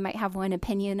like I might have one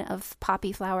opinion of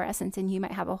poppy flower essence and you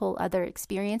might have a whole other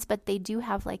experience, but they do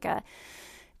have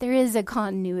there is a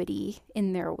continuity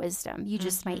in their wisdom. You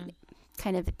just might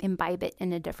kind of imbibe it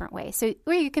in a different way. So,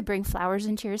 or you could bring flowers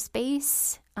into your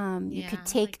space. You could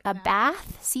take a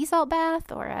bath, sea salt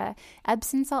bath, or a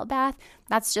Epsom salt bath.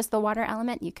 That's just the water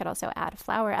element. You could also add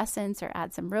flower essence or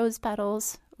add some rose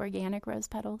petals, organic rose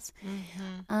petals.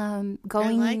 I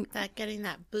like that, getting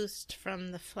that boost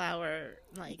from the flower.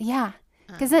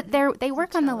 Because they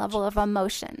work on the level of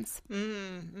emotions.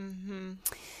 And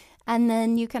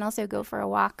then you can also go for a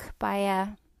walk by a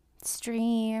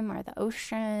stream or the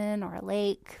ocean or a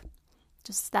lake.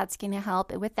 Just that's going to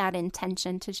help with that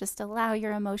intention to just allow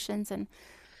your emotions and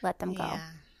let them go. Yeah,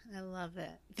 I love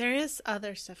it. There is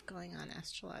other stuff going on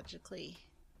astrologically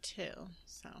too.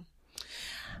 So,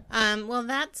 well,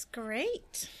 that's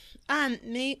great.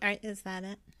 Is that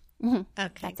it? Mm-hmm.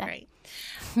 Okay, that's great.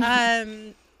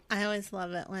 I always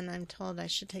love it when I'm told I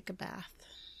should take a bath.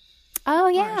 Oh,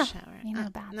 yeah. Or a shower.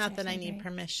 Not that I need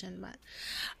permission, but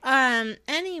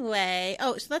anyway.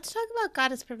 Oh, so let's talk about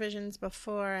goddess provisions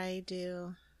before I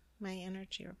do my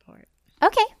energy report.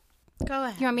 Okay. Go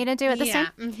ahead. You want me to do it this time?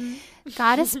 Mm-hmm.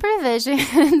 Goddess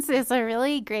Provisions is a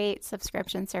really great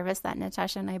subscription service that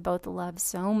Natasha and I both love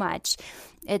so much.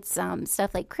 It's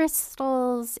stuff like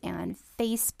crystals and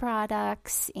face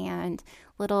products and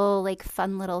little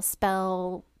fun little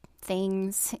spell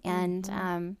things.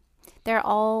 And they're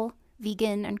all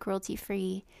vegan and cruelty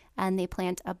free, and they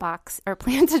plant a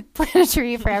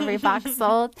tree for every box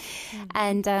sold.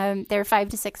 And they're 5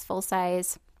 to 6 full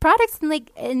size products,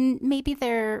 and maybe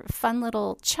they're fun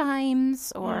little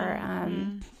chimes or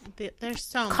there's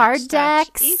so card much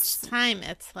decks. Each time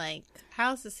it's like,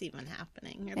 how's this even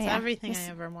happening? It's everything I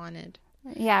ever wanted.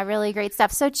 Yeah, really great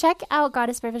stuff. So check out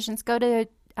Goddess Provisions. Go to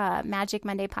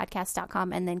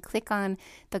magicmondaypodcast.com and then click on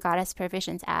the Goddess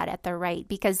Provisions ad at the right,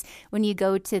 because when you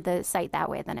go to the site that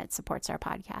way, then it supports our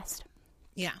podcast.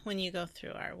 Yeah, when you go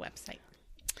through our website.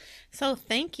 So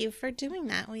thank you for doing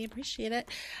that. We appreciate it.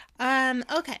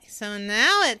 Okay, so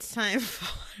now it's time for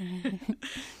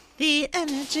the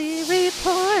energy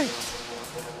report.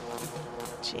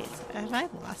 Jeez, have I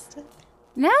lost it?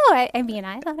 No, I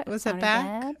thought it was it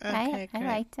back? Good. Okay, I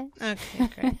liked it. Okay,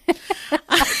 great.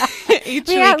 Each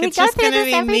week it's just going to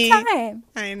be me. Time.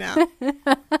 I know.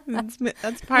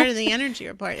 That's part of the energy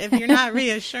report. If you're not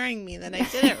reassuring me that I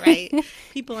did it right,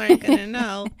 people aren't going to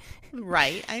know.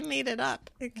 Right, I made it up.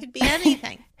 It could be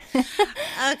anything.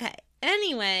 Okay.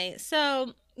 Anyway,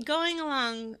 so going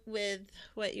along with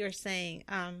what you're saying,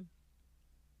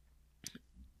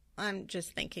 I'm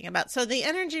just thinking about. So the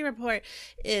energy report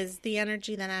is the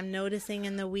energy that I'm noticing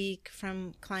in the week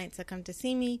from clients that come to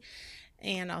see me,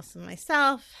 and also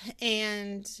myself.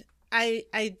 And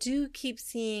I do keep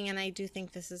seeing, and I do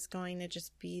think this is going to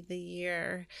just be the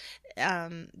year.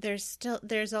 There's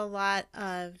a lot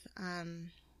of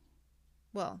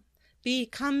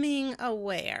becoming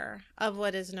aware of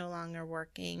what is no longer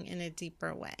working in a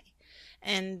deeper way,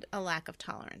 and a lack of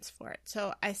tolerance for it.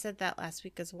 So I said that last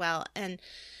week as well. And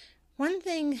one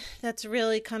thing that's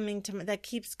really that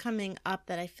keeps coming up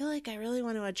that I feel like I really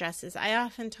want to address is, I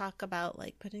often talk about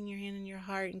putting your hand in your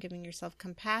heart and giving yourself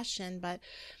compassion, but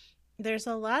there's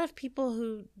a lot of people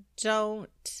who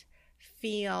don't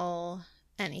feel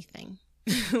anything.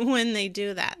 When they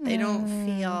do that, they don't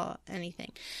feel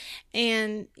anything.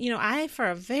 And, I, for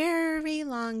a very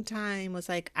long time, was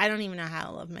like, I don't even know how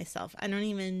to love myself. I don't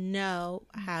even know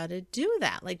how to do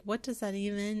that. What does that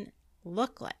even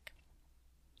look like?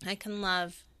 I can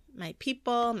love my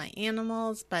people, my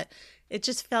animals, but it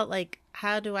just felt like,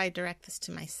 how do I direct this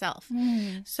to myself?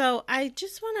 So I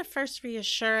just want to first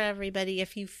reassure everybody,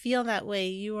 if you feel that way,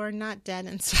 you are not dead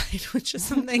inside, which is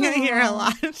something I hear a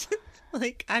lot.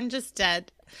 I'm just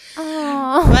dead.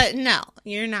 But no,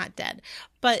 you're not dead.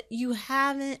 But you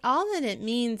haven't, all that it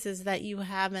means is that you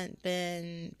haven't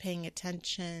been paying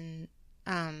attention.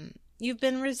 You've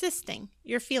been resisting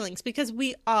your feelings, because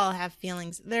we all have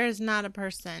feelings. There is not a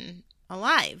person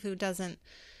alive who doesn't,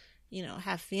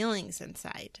 have feelings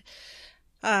inside.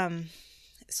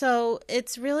 So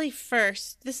it's really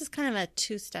first, this is kind of a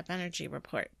 2-step energy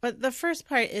report. But the first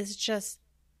part is just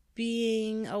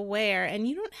being aware, and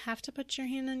you don't have to put your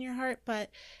hand on your heart,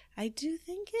 but I do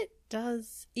think it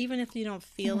does, even if you don't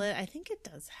feel it, I think it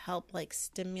does help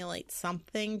stimulate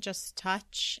something, just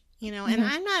touch, and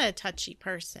I'm not a touchy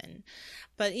person,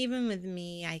 but even with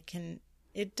me,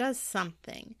 it does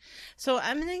something. So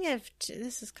I'm going to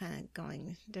this is kind of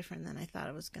going different than I thought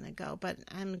it was going to go, but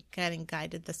I'm getting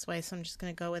guided this way, so I'm just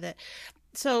going to go with it.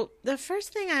 So the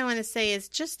first thing I want to say is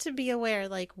just to be aware,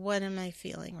 what am I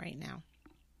feeling right now?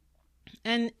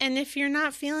 And if you're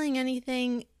not feeling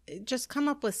anything, just come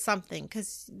up with something,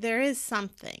 because there is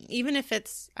something. Even if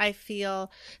it's, I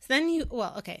feel, so then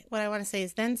what I want to say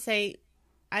is then say,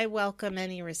 I welcome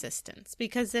any resistance,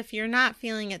 because if you're not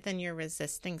feeling it, then you're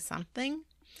resisting something.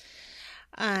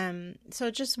 So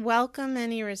just welcome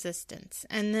any resistance,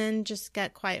 and then just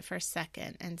get quiet for a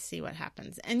second and see what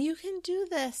happens. And you can do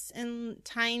this in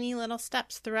tiny little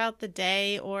steps throughout the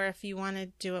day, or if you want to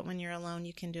do it when you're alone,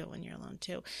 you can do it when you're alone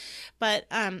too. But,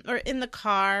 or in the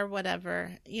car,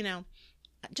 whatever,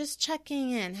 just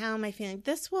checking in. How am I feeling?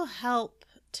 This will help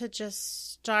to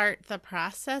just start the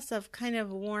process of kind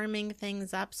of warming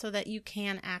things up so that you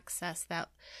can access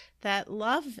that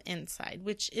love inside,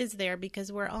 which is there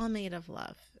because we're all made of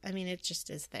love. I mean, it just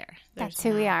is there. That's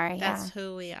who we are. Yeah. That's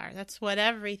who we are. That's what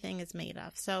everything is made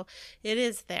of. So it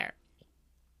is there.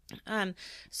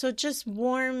 So just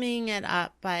warming it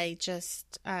up by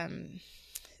just, I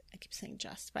keep saying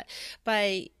just, but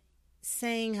by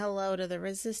saying hello to the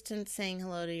resistance, saying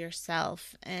hello to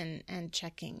yourself, and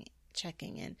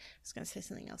checking in. I was going to say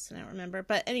something else and I don't remember.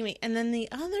 But anyway, and then the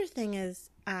other thing is,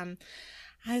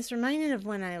 I was reminded of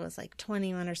when I was like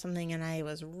 21 or something, and I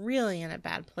was really in a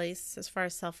bad place as far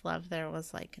as self-love. There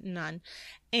was like none.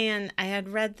 And I had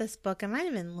read this book. It might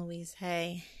have been Louise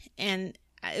Hay. And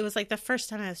it was like the first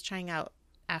time I was trying out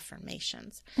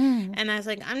affirmations. And I was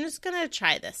like, I'm just going to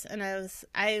try this. And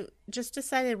I just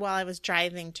decided while I was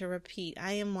driving to repeat,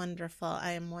 I am wonderful,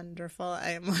 I am wonderful,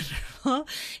 I am wonderful.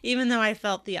 Even though I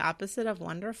felt the opposite of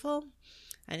wonderful.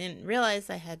 I didn't realize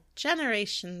I had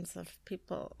generations of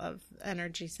people of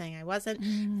energy saying I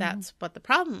wasn't. That's what the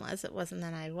problem was. It wasn't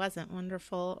that I wasn't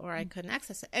wonderful or I couldn't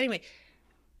access it. Anyway,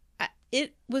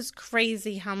 it was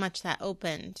crazy how much that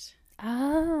opened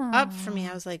up for me.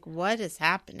 I was like, what is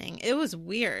happening? It was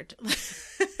weird.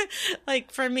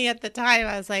 Like for me at the time,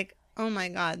 I was like, oh my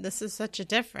God, this is such a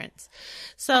difference.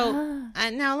 So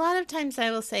now a lot of times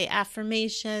I will say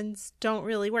affirmations don't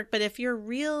really work. But if you're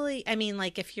really, I mean,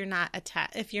 like if you're not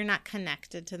if you're not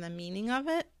connected to the meaning of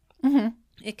it,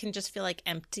 it can just feel like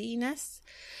emptiness.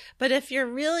 But if you're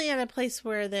really at a place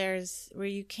where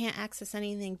you can't access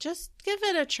anything, just give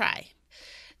it a try.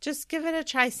 Just give it a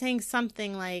try saying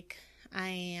something like, I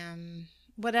am,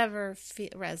 whatever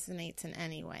resonates in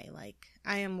any way, like,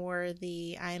 I am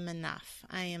worthy, I am enough,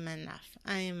 I am enough,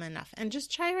 I am enough. And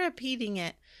just try repeating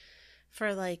it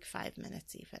for like 5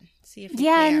 minutes even. See if you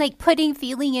can. And like putting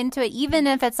feeling into it, even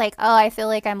if it's like, oh, I feel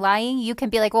like I'm lying, you can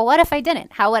be like, well, what if I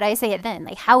didn't? How would I say it then?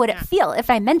 Like, how would it feel if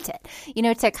I meant it?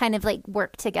 To kind of like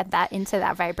work to get that into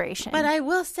that vibration. But I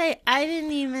will say, I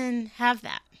didn't even have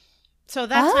that. So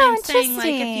that's why I'm saying,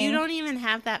 like, if you don't even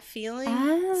have that feeling,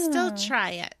 still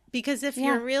try it. Because if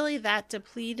you're really that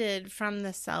depleted from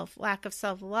the lack of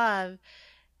self-love,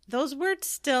 those words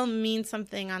still mean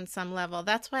something on some level.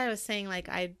 That's why I was saying, like,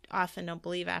 I often don't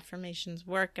believe affirmations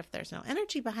work if there's no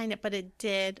energy behind it, but it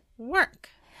did work.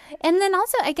 And then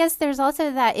also, I guess there's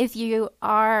also that if you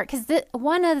are, because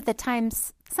one of the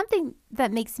times, something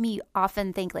that makes me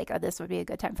often think like, oh, this would be a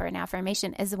good time for an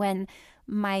affirmation is when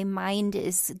my mind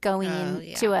is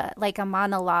going to a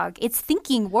monologue. It's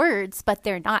thinking words, but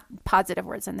they're not positive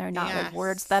words, and they're not like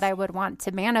words that I would want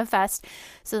to manifest.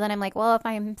 So then I'm like, well, if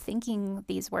I'm thinking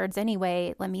these words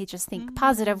anyway, let me just think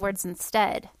positive words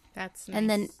instead. That's nice. And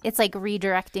then it's like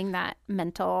redirecting that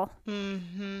mental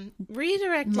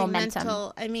redirecting momentum.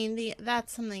 Mental. I mean,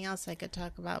 that's something else I could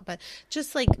talk about. But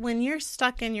just like when you're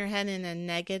stuck in your head in a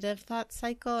negative thought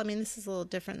cycle, I mean, this is a little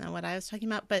different than what I was talking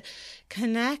about. But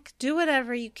connect, do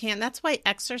whatever you can. That's why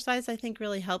exercise, I think,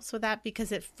 really helps with that,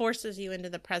 because it forces you into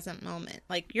the present moment.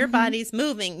 Like your body's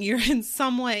moving, you're in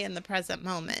some way in the present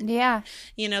moment. Yeah.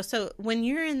 So when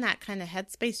you're in that kind of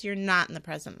headspace, you're not in the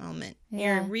present moment.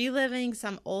 Yeah. You're reliving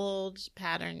some old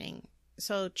patterning.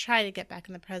 So try to get back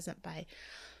in the present by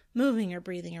moving or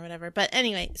breathing or whatever. But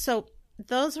anyway, so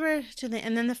those were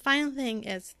and then the final thing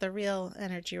is the real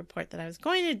energy report that I was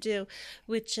going to do,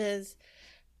 which is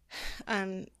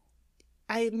I'm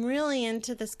really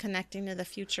into this connecting to the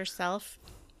future self,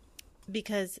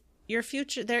 because your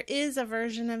future, there is a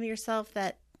version of yourself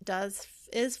that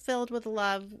is filled with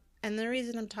love. And the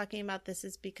reason I'm talking about this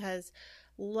is because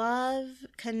love,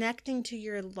 connecting to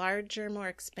your larger, more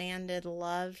expanded,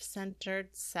 love-centered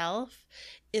self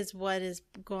is what is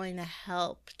going to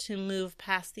help to move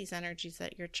past these energies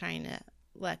that you're trying to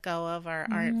let go of or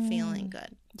aren't feeling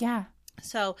good. Yeah.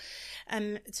 So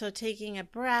taking a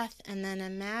breath and then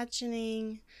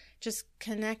imagining just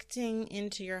connecting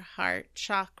into your heart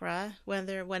chakra,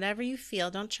 whatever you feel.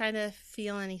 Don't try to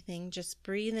feel anything. Just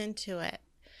breathe into it.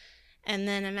 And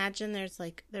then imagine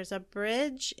there's a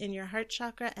bridge in your heart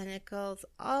chakra, and it goes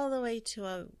all the way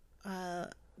to a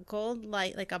gold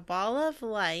light, like a ball of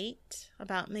light,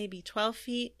 about maybe 12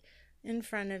 feet in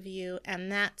front of you,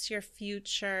 and that's your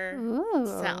future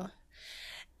self.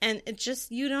 And it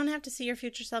just, you don't have to see your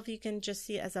future self. You can just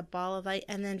see it as a ball of light,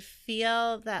 and then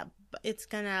feel that it's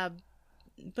going to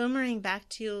boomerang back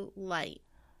to you light.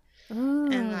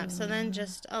 Ooh. And love. So then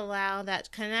just allow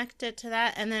that, connect it to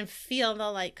that, and then feel the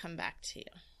light come back to you.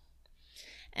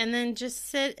 And then just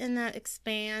sit in that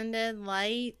expanded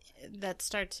light that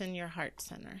starts in your heart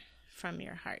center, from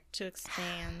your heart, to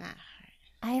expand that heart.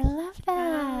 I love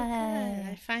that.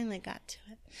 Oh, I finally got to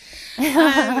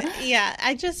it. Yeah,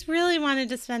 I just really wanted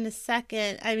to spend a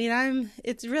second. I mean,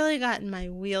 it's really gotten my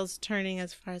wheels turning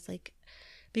as far as like,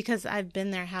 because I've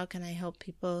been there. How can I help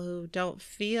people who don't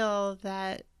feel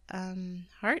that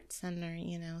heart center,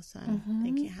 you know? So I'm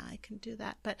thinking how I can do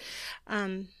that. But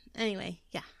anyway,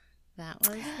 yeah, that was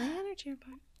the energy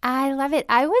part. I love it.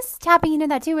 I was tapping into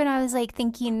that too when I was like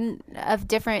thinking of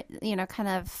different, you know, kind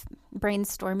of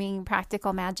brainstorming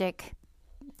practical magic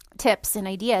tips and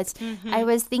ideas. I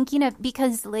was thinking of,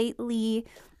 because lately,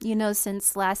 you know,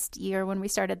 since last year when we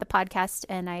started the podcast,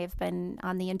 and I've been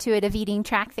on the intuitive eating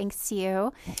track, thanks to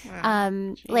you.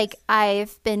 Like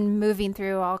I've been moving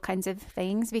through all kinds of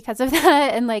things because of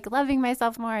that, and like loving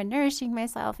myself more and nourishing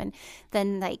myself, and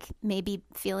then like maybe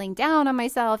feeling down on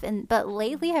myself. But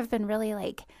lately I've been really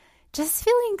like just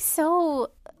feeling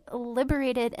so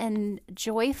liberated and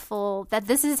joyful that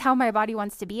this is how my body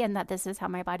wants to be, and that this is how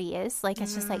my body is. Like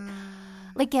it's just like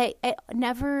I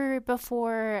never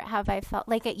before have I felt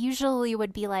like, it usually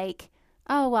would be like,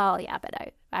 oh well, yeah,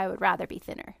 but I would rather be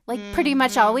thinner. Like pretty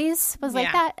much always was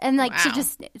like that, and like to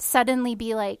just suddenly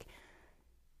be like,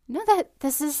 no, that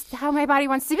this is how my body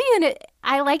wants to be, and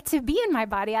I like to be in my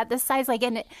body at this size. Like,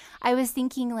 and I was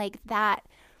thinking like that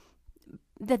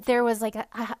there was like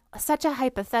such a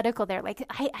hypothetical there. Like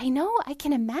I know I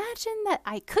can imagine that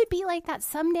I could be like that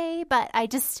someday, but I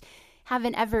just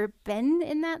haven't ever been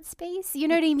in that space. You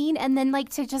know what I mean? And then like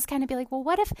to just kind of be like, well,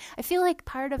 what if, I feel like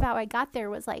part of how I got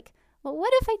there was like, well,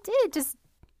 what if I did just,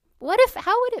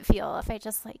 how would it feel if I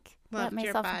just like loved let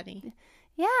myself, your body.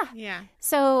 Yeah.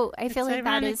 So I feel like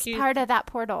that is part of that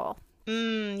portal.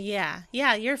 Yeah.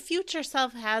 Your future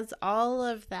self has all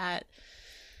of that.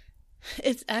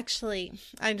 It's actually,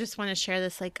 I just want to share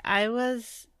this. Like I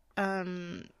was,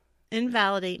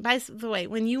 invalidate. By the way,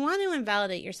 when you want to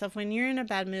invalidate yourself, when you're in a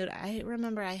bad mood, I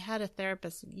remember I had a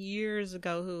therapist years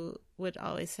ago who would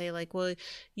always say like, well,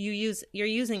 you're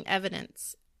using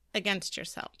evidence against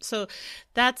yourself. So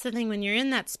that's the thing. When you're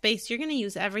in that space, you're going to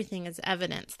use everything as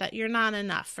evidence that you're not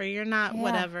enough, or you're not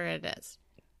whatever it is.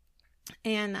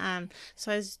 And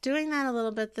so I was doing that a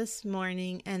little bit this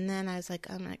morning, and then I was like,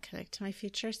 I'm going to connect to my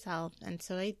future self. And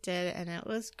so I did, and it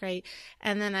was great.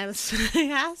 And then I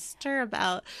asked her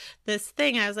about this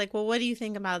thing. I was like, well, what do you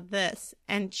think about this?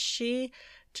 And she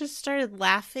just started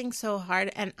laughing so hard,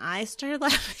 and I started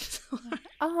laughing so hard.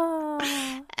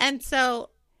 Oh. And so,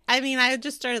 I mean, I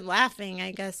just started laughing,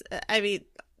 I guess.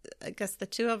 I guess the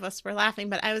two of us were laughing,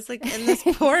 but I was like in this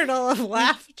portal of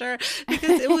laughter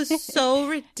because it was so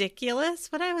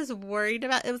ridiculous what I was worried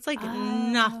about. It was like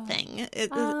nothing.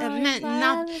 It meant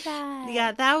nothing.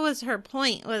 Yeah, that was her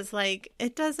point, was like,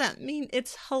 it doesn't mean,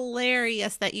 it's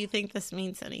hilarious that you think this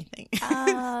means anything.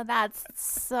 Oh, that's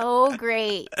so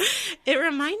great. It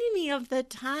reminded me of the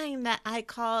time that I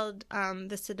called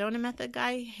the Sedona Method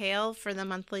guy, Hale, for the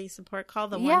monthly support call.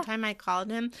 The one time I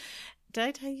called him. Did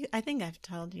I tell you? I think I've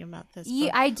told you about this.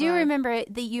 Yeah, I do remember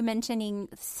that you mentioning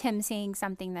him saying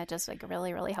something that just like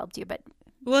really, really helped you. But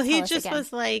well, he just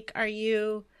was like, "Are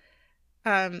you?"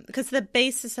 Because the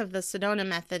basis of the Sedona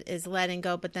method is letting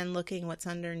go, but then looking what's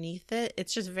underneath it.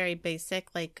 It's just very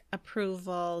basic, like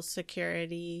approval,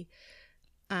 security.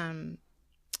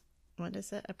 What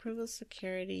is it? Approval,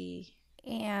 security,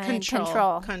 and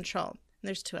control.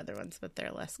 There's two other ones, but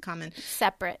they're less common.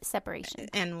 Separation.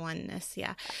 And oneness,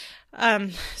 yeah.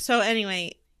 So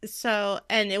anyway,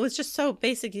 and it was just so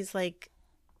basic. He's like,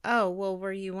 oh, well,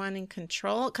 were you wanting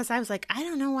control? Because I was like, I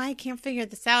don't know why I can't figure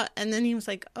this out. And then he was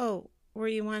like, oh, were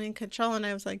you wanting control? And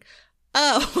I was like,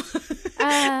 oh.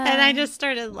 And I just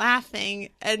started laughing.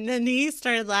 And then he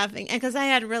started laughing. And because I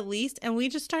had released, and we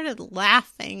just started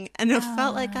laughing. And it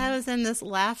felt like I was in this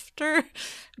laughter,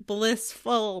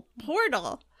 blissful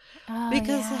portal.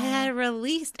 Because I had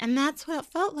released, and that's what it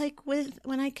felt like when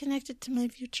I connected to my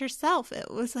future self. It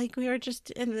was like we were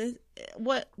just in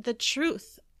the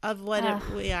truth of what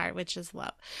we are, which is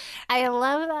love. I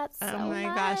love that so much. Oh my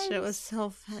gosh, it was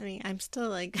so funny. I'm still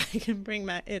like, I can bring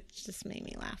back, it just made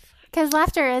me laugh. Because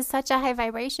laughter is such a high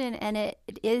vibration, and it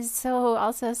is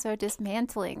also so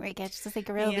dismantling. Like it just like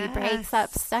really breaks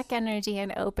up stuck energy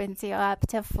and opens you up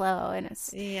to flow, and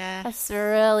it's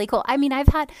really cool. I mean, I've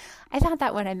had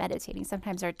that when I'm meditating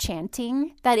sometimes, or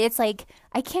chanting, that it's like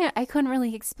I couldn't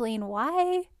really explain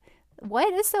why.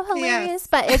 What is so hilarious,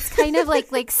 but it's kind of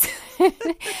like like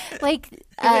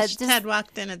I wish Ted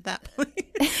walked in at that point.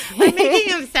 I'm making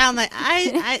him sound like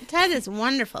Ted is a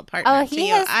wonderful partner. Oh, he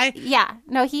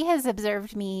has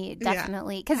observed me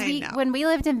definitely, because when we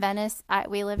lived in Venice,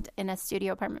 we lived in a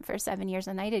studio apartment for 7 years,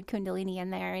 and I did Kundalini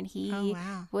in there, and he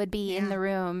would be in the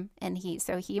room, and he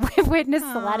witnessed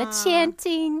a lot of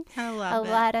chanting,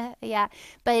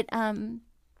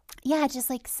 just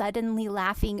like suddenly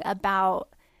laughing about.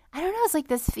 I don't know, it's like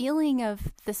this feeling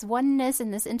of this oneness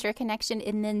and this interconnection,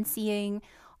 and then seeing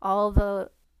all the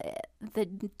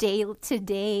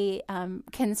day-to-day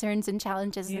concerns and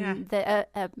challenges and the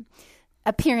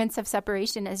appearance of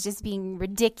separation as just being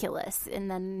ridiculous. And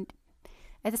then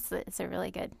it's a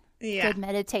really good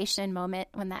meditation moment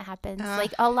when that happens.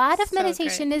 Like a lot of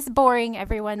meditation is boring,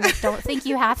 everyone. Like, don't think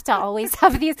you have to always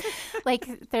have these.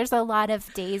 Like there's a lot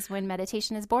of days when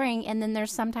meditation is boring, and then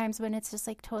there's sometimes when it's just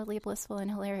like totally blissful and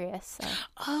hilarious. So.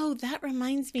 Oh, that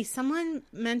reminds me. Someone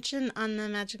mentioned on the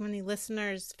Magic Money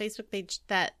listeners Facebook page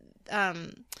that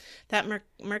that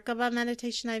Merkaba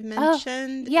meditation I've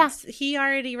mentioned. He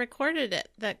already recorded it.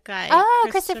 That guy. Oh,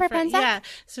 Christopher Penzak? Yeah.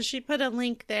 So she put a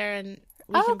link there, and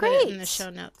we can put it in the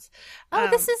show notes.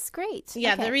 This is great.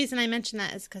 Yeah, the reason I mentioned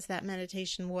that is because that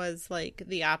meditation was like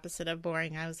the opposite of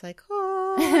boring. I was like,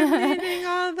 I'm reading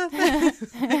all the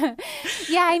things.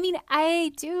 Yeah, I mean,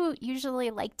 I do usually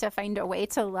like to find a way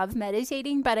to love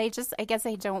meditating, but I guess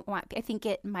I don't want, I think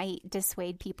it might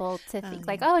dissuade people to think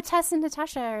like, Tess and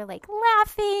Natasha are like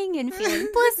laughing and feeling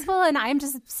blissful, and I'm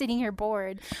just sitting here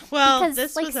bored. Well, because,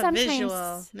 this was a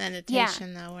visual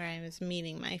meditation, though, where I was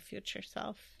meeting my future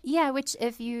self. Yeah, which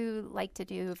if you like to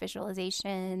do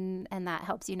visualization and that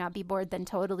helps you not be bored, then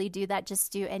totally do that.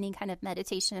 Just do any kind of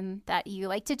meditation that you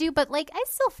like to do. But like, I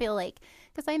still feel like,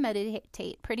 because I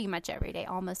meditate pretty much every day,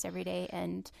 almost every day.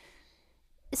 And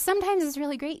sometimes it's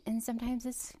really great, and sometimes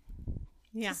it's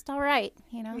just all right,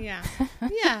 you know? Yeah.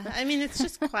 Yeah. I mean, it's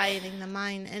just quieting the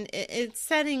mind, and it's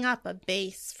setting up a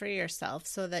base for yourself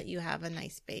so that you have a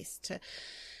nice base to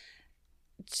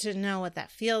know what that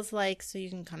feels like, so you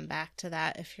can come back to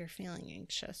that if you're feeling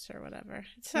anxious or whatever.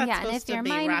 It's not and if your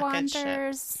mind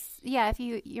wanders, if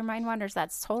your mind wanders,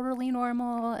 that's totally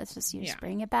normal. It's just you just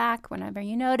bring it back whenever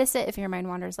you notice it. If your mind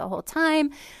wanders the whole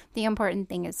time, the important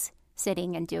thing is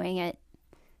sitting and doing it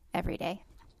every day.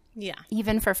 Yeah.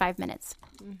 Even for 5 minutes.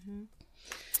 Mm-hmm.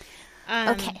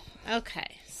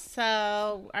 Okay.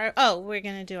 So, we're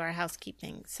going to do our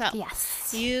housekeeping. So,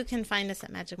 yes, you can find us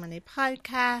at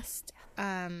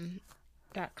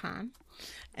magicmondaypodcast.com,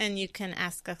 and you can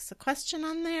ask us a question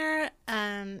on there.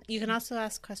 You can also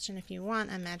ask a question if you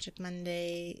want on Magic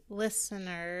Monday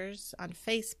listeners on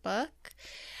Facebook.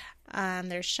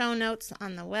 There's show notes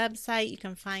on the website. You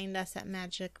can find us at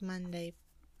Magic Monday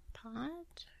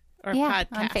Podcast on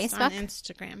Facebook, on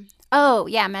Instagram. Oh,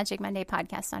 yeah, Magic Monday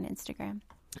Podcast on Instagram.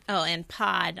 Oh, and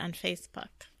Pod on Facebook.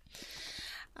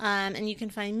 And you can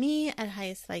find me at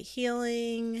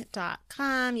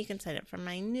highestlighthealing.com. You can sign up for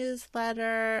my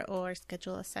newsletter or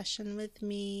schedule a session with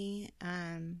me.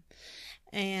 And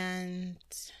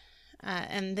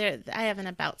there, I have an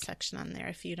about section on there.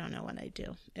 If you don't know what I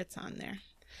do, it's on there.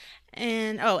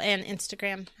 And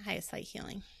Instagram, Highest Light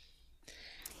Healing.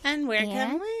 And where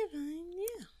can we find you?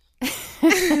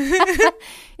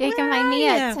 You can find me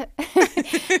at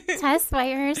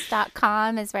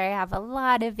tesswhitehurst.com is where I have a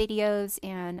lot of videos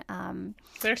and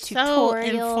they're so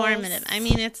informative. I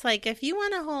mean, it's like if you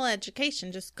want a whole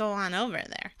education, just go on over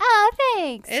there. Oh,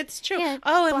 thanks. It's true. Yeah,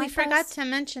 and we forgot to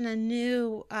mention a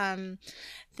new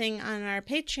thing on our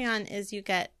Patreon is you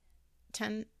get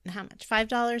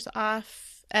 $5 off.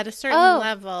 At a certain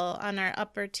level on our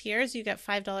upper tiers, you get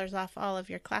 $5 off all of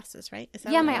your classes, right? Is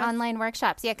that my online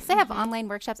workshops. Yeah, because I have online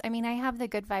workshops. I mean, I have the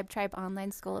Good Vibe Tribe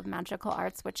Online School of Magical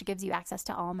Arts, which gives you access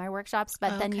to all my workshops.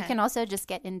 But then you can also just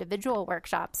get individual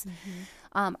workshops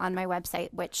on my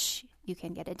website, which you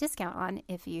can get a discount on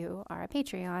if you are a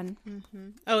Patreon.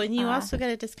 Mm-hmm. Oh, and you also get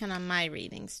a discount on my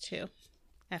readings, too.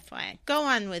 FYI. Go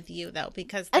on with you, though,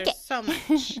 because there's so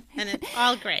much, and it's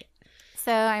all great.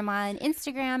 So I'm on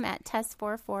Instagram at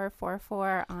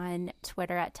Tess4444, on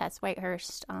Twitter at Tess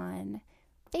Whitehurst, on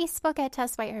Facebook at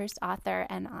Tess Whitehurst Author,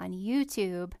 and on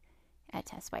YouTube at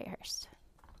Tess Whitehurst.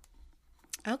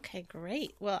 Okay,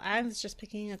 great. Well, I was just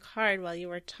picking a card while you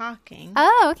were talking.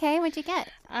 Oh, okay. What'd you get?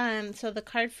 So the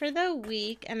card for the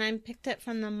week, and I picked it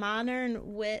from the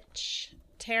Modern Witch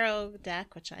Tarot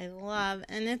deck, which I love,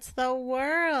 and it's the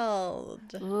World.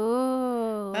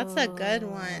 Ooh. That's a good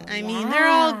one. I mean, they're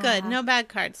all good. No bad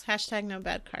cards. Hashtag no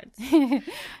bad cards.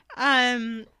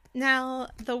 Now,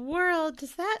 the World,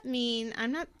 does that mean,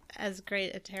 I'm not as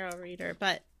great a tarot reader,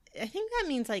 but I think that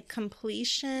means like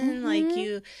completion, like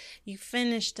you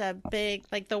finished a big,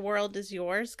 like the world is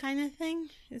yours kind of thing.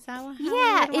 Is that what?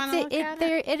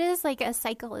 It is like a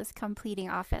cycle is completing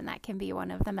often. That can be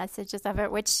one of the messages of it,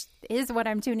 which is what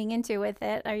I'm tuning into with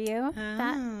it. Are you?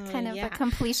 That kind of a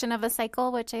completion of a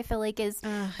cycle, which I feel like is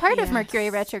part of Mercury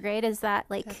retrograde. Is that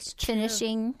like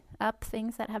finishing up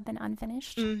things that have been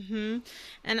unfinished? Mm-hmm.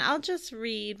 And I'll just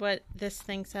read what this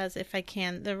thing says if I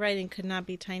can. The writing could not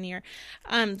be tinier.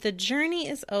 The journey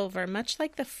is over. Much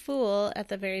like the Fool at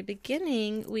the very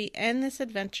beginning, we end this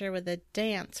adventure with a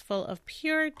dance full of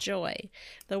pure joy.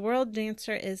 The world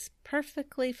dancer is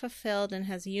perfectly fulfilled and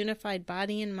has unified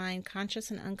body and mind,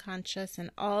 conscious and unconscious, and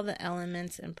all the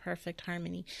elements in perfect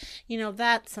harmony. You know,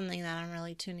 that's something that I'm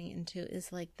really tuning into,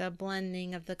 is like the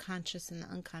blending of the conscious and the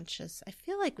unconscious. I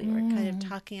feel like we were kind of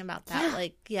talking about that,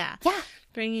 like,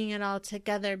 bringing it all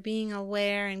together, being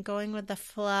aware and going with the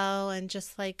flow, and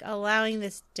just like allowing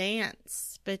this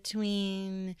dance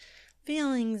between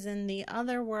feelings in the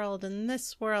other world and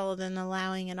this world, and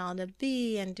allowing it all to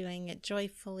be and doing it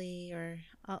joyfully, or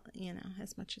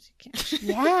as much as you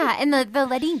can. And the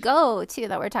letting go too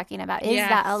that we're talking about is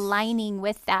that aligning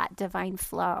with that divine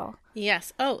flow.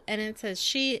 Yes. Oh, and it says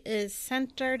she is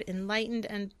centered, enlightened,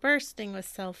 and bursting with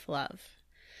self-love.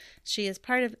 She is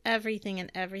part of everything,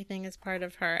 and everything is part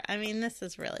of her. I mean, this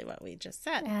is really what we just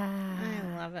said.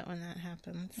 I love it when that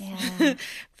happens. Yeah.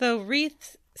 The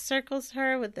wreath circles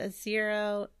her with a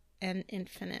 0 and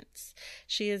infinites.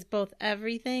 She is both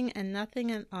everything and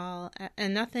nothing all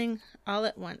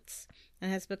at once,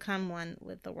 and has become one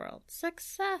with the world.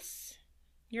 Success!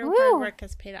 Your hard work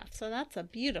has paid off. So that's a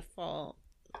beautiful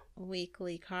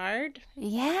weekly card.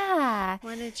 Yeah.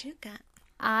 What did you get?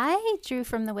 I drew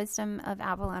from the Wisdom of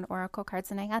Avalon Oracle cards,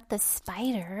 and I got the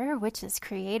Spider, which is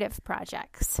creative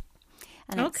projects.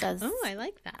 And it says, I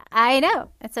like that. I know.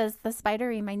 It says, the spider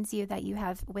reminds you that you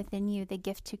have within you the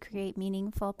gift to create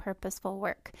meaningful, purposeful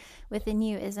work. Within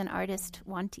you is an artist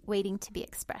waiting to be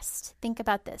expressed. Think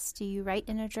about this. Do you write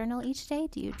in a journal each day?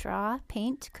 Do you draw,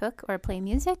 paint, cook, or play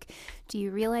music? Do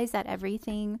you realize that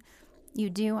everything you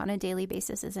do on a daily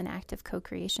basis is an act of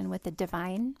co-creation with the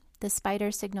divine? The spider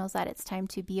signals that it's time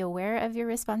to be aware of your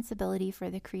responsibility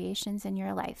for the creations in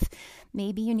your life.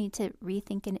 Maybe you need to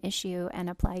rethink an issue and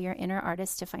apply your inner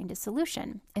artist to find a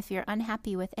solution. If you're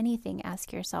unhappy with anything,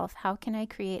 ask yourself, how can I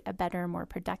create a better, more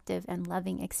productive, and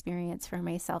loving experience for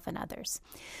myself and others?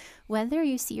 Whether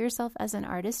you see yourself as an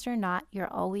artist or not,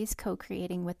 you're always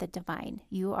co-creating with the divine.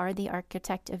 You are the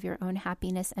architect of your own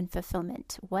happiness and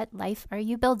fulfillment. What life are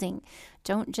you building?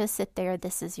 Don't just sit there.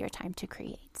 This is your time to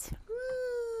create.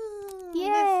 Yay.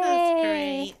 This is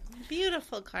great.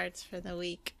 Beautiful cards for the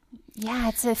week. Yeah,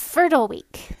 it's a fertile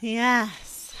week.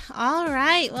 Yes. All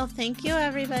right. Well, thank you,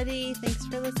 everybody. Thanks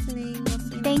for listening. We'll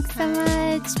see you Thanks so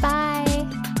much. Bye.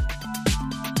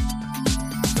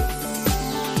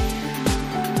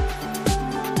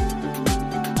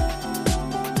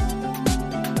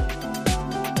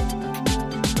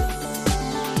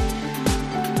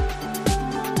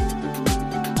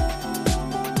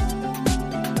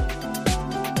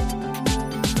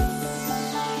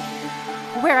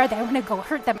 Where are they? I want to go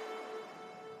hurt them.